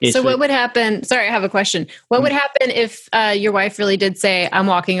 So what would happen? Sorry, I have a question. What would happen if your wife really did say, I'm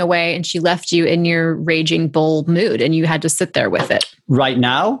walking away, and she left you in your raging bull mood and you had to sit there with it? Right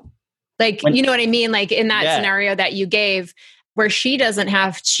now? Like, you know what I mean? Like in that scenario that you gave, where she doesn't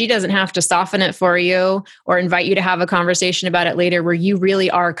have to soften it for you or invite you to have a conversation about it later, where you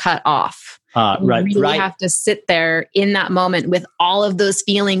really are cut off. You really have to sit there in that moment with all of those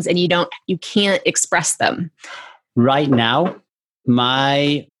feelings, and you can't express them. Right now,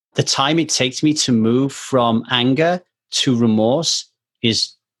 the time it takes me to move from anger to remorse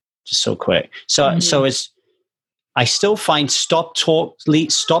is just so quick. So it's, I still find stop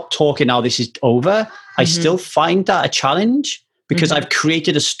talking now, this is over. I still find that a challenge, because I've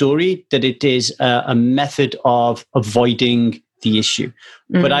created a story that it is a method of avoiding the issue.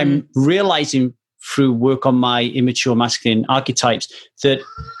 But I'm realizing through work on my immature masculine archetypes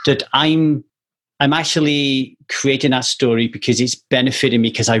that I'm actually creating that story because it's benefiting me,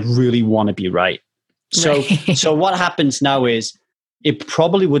 because I really want to be right. So what happens now is, it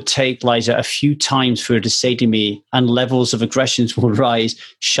probably would take Liza a few times for her to say to me, and levels of aggressions will rise,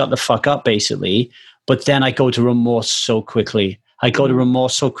 shut the fuck up, basically. But then I go to remorse so quickly. I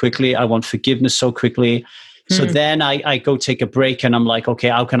want forgiveness so quickly. So then I go take a break, and I'm like, okay,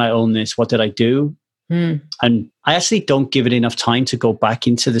 how can I own this? What did I do? And I actually don't give it enough time to go back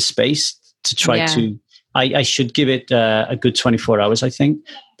into the space to try to, I should give it a good 24 hours, I think.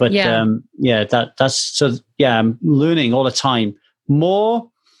 But that's, so I'm learning all the time. More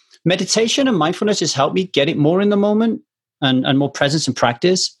meditation and mindfulness has helped me get it more in the moment and more presence and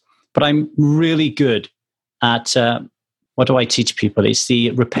practice. But I'm really good at, what do I teach people? It's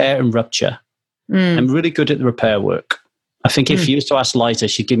the repair and rupture. I'm really good at the repair work. I think if you used to ask Liza,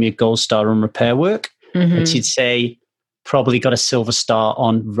 she'd give me a gold star on repair work. And she'd say, probably got a silver star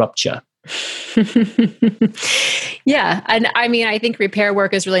on rupture. Yeah. And I mean, I think repair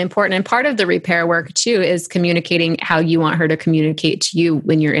work is really important. And part of the repair work too is communicating how you want her to communicate to you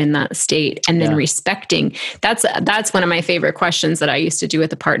when you're in that state, and then respecting. That's one of my favorite questions that I used to do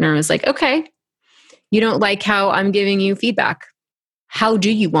with a partner, is like, okay, you don't like how I'm giving you feedback. How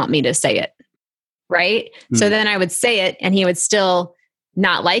do you want me to say it? Right. So then I would say it and he would still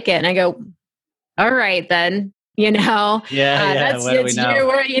not like it. And I go, all right, then. That's your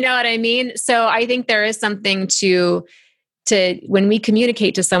word, you know what I mean? So I think there is something to when we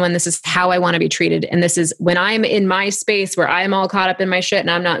communicate to someone, this is how I want to be treated. And this is when I'm in my space where I'm all caught up in my shit and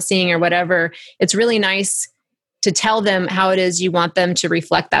I'm not seeing or whatever, it's really nice to tell them how it is you want them to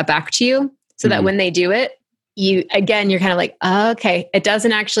reflect that back to you, so that when they do it, you're kind of like, okay, it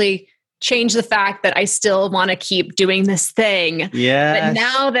doesn't actually change the fact that I still want to keep doing this thing. Yeah. But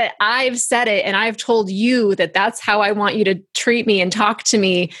now that I've said it and I've told you that that's how I want you to treat me and talk to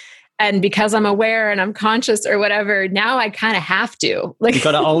me, and because I'm aware and I'm conscious or whatever, now I kind of have to. Like, you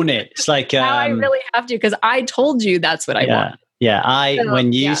got to own it. It's like now I really have to, because I told you that's what I want. Yeah.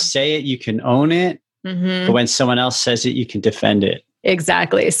 When you say it, you can own it. But when someone else says it, you can defend it.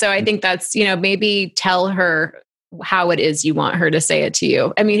 Exactly. So I think that's, maybe tell her how it is you want her to say it to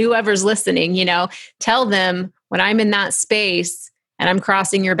you. I mean, whoever's listening, tell them, when I'm in that space and I'm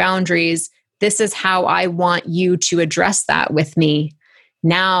crossing your boundaries, this is how I want you to address that with me.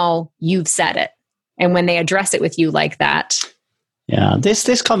 Now you've said it. And when they address it with you like that. Yeah.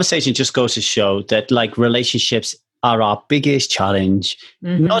 This conversation just goes to show that, like, relationships are our biggest challenge,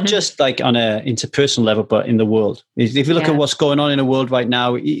 not just like on a interpersonal level, but in the world. If you look at what's going on in the world right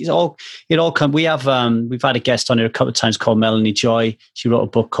now, it all comes. We've had a guest on here a couple of times called Melanie Joy. She wrote a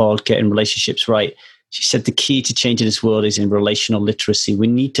book called Getting Relationships Right. She said the key to changing this world is in relational literacy. We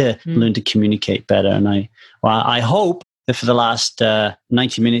need to learn to communicate better. And I hope that for the last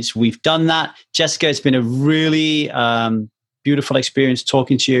 90 minutes, we've done that. Jessica, it's been a really beautiful experience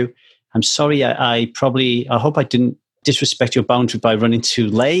talking to you. I'm sorry, I hope I didn't disrespect your boundary by running too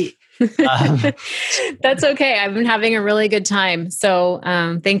late. That's okay. I've been having a really good time. So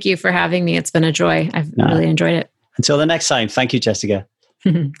thank you for having me. It's been a joy. I've really enjoyed it. Until the next time. Thank you, Jessica.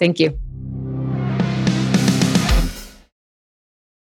 Thank you.